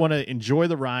 We just want to enjoy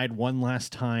the ride one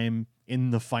last time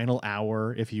in the final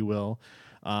hour, if you will.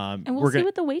 And we'll see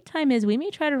what the wait time is. We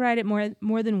may try to ride it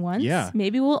more than once. Yeah.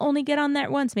 Maybe we'll only get on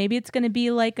that once. Maybe it's going to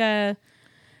be like a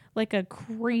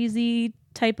crazy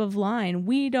type of line.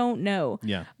 We don't know.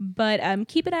 Yeah. But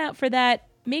keep an eye out for that.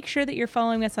 Make sure that you're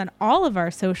following us on all of our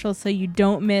socials so you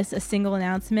don't miss a single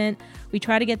announcement. We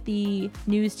try to get the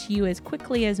news to you as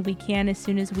quickly as we can as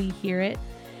soon as we hear it.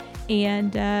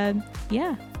 And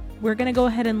we're going to go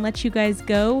ahead and let you guys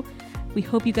go. We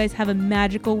hope you guys have a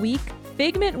magical week.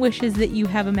 Figment wishes that you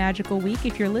have a magical week.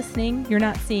 If you're listening, you're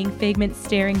not seeing Figment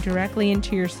staring directly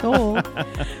into your soul.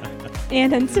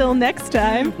 And until next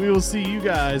time, we will see you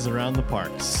guys around the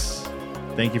parks.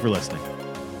 Thank you for listening.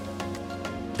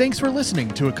 Thanks for listening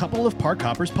to A Couple of Park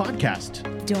Hoppers podcast.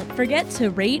 Don't forget to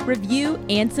rate, review,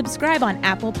 and subscribe on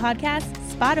Apple Podcasts,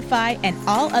 Spotify, and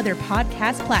all other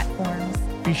podcast platforms.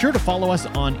 Be sure to follow us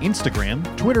on Instagram,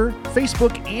 Twitter,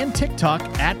 Facebook, and TikTok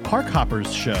at Park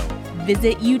Hoppers Show.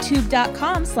 Visit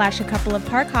youtube.com/A Couple of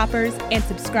Park Hoppers and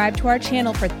subscribe to our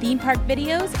channel for theme park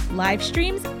videos, live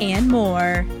streams, and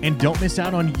more. And don't miss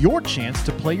out on your chance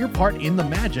to play your part in the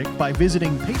magic by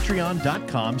visiting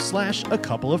patreon.com/A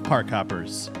Couple of Park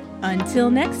Hoppers. Until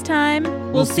next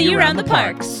time, we'll see you around the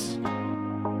parks.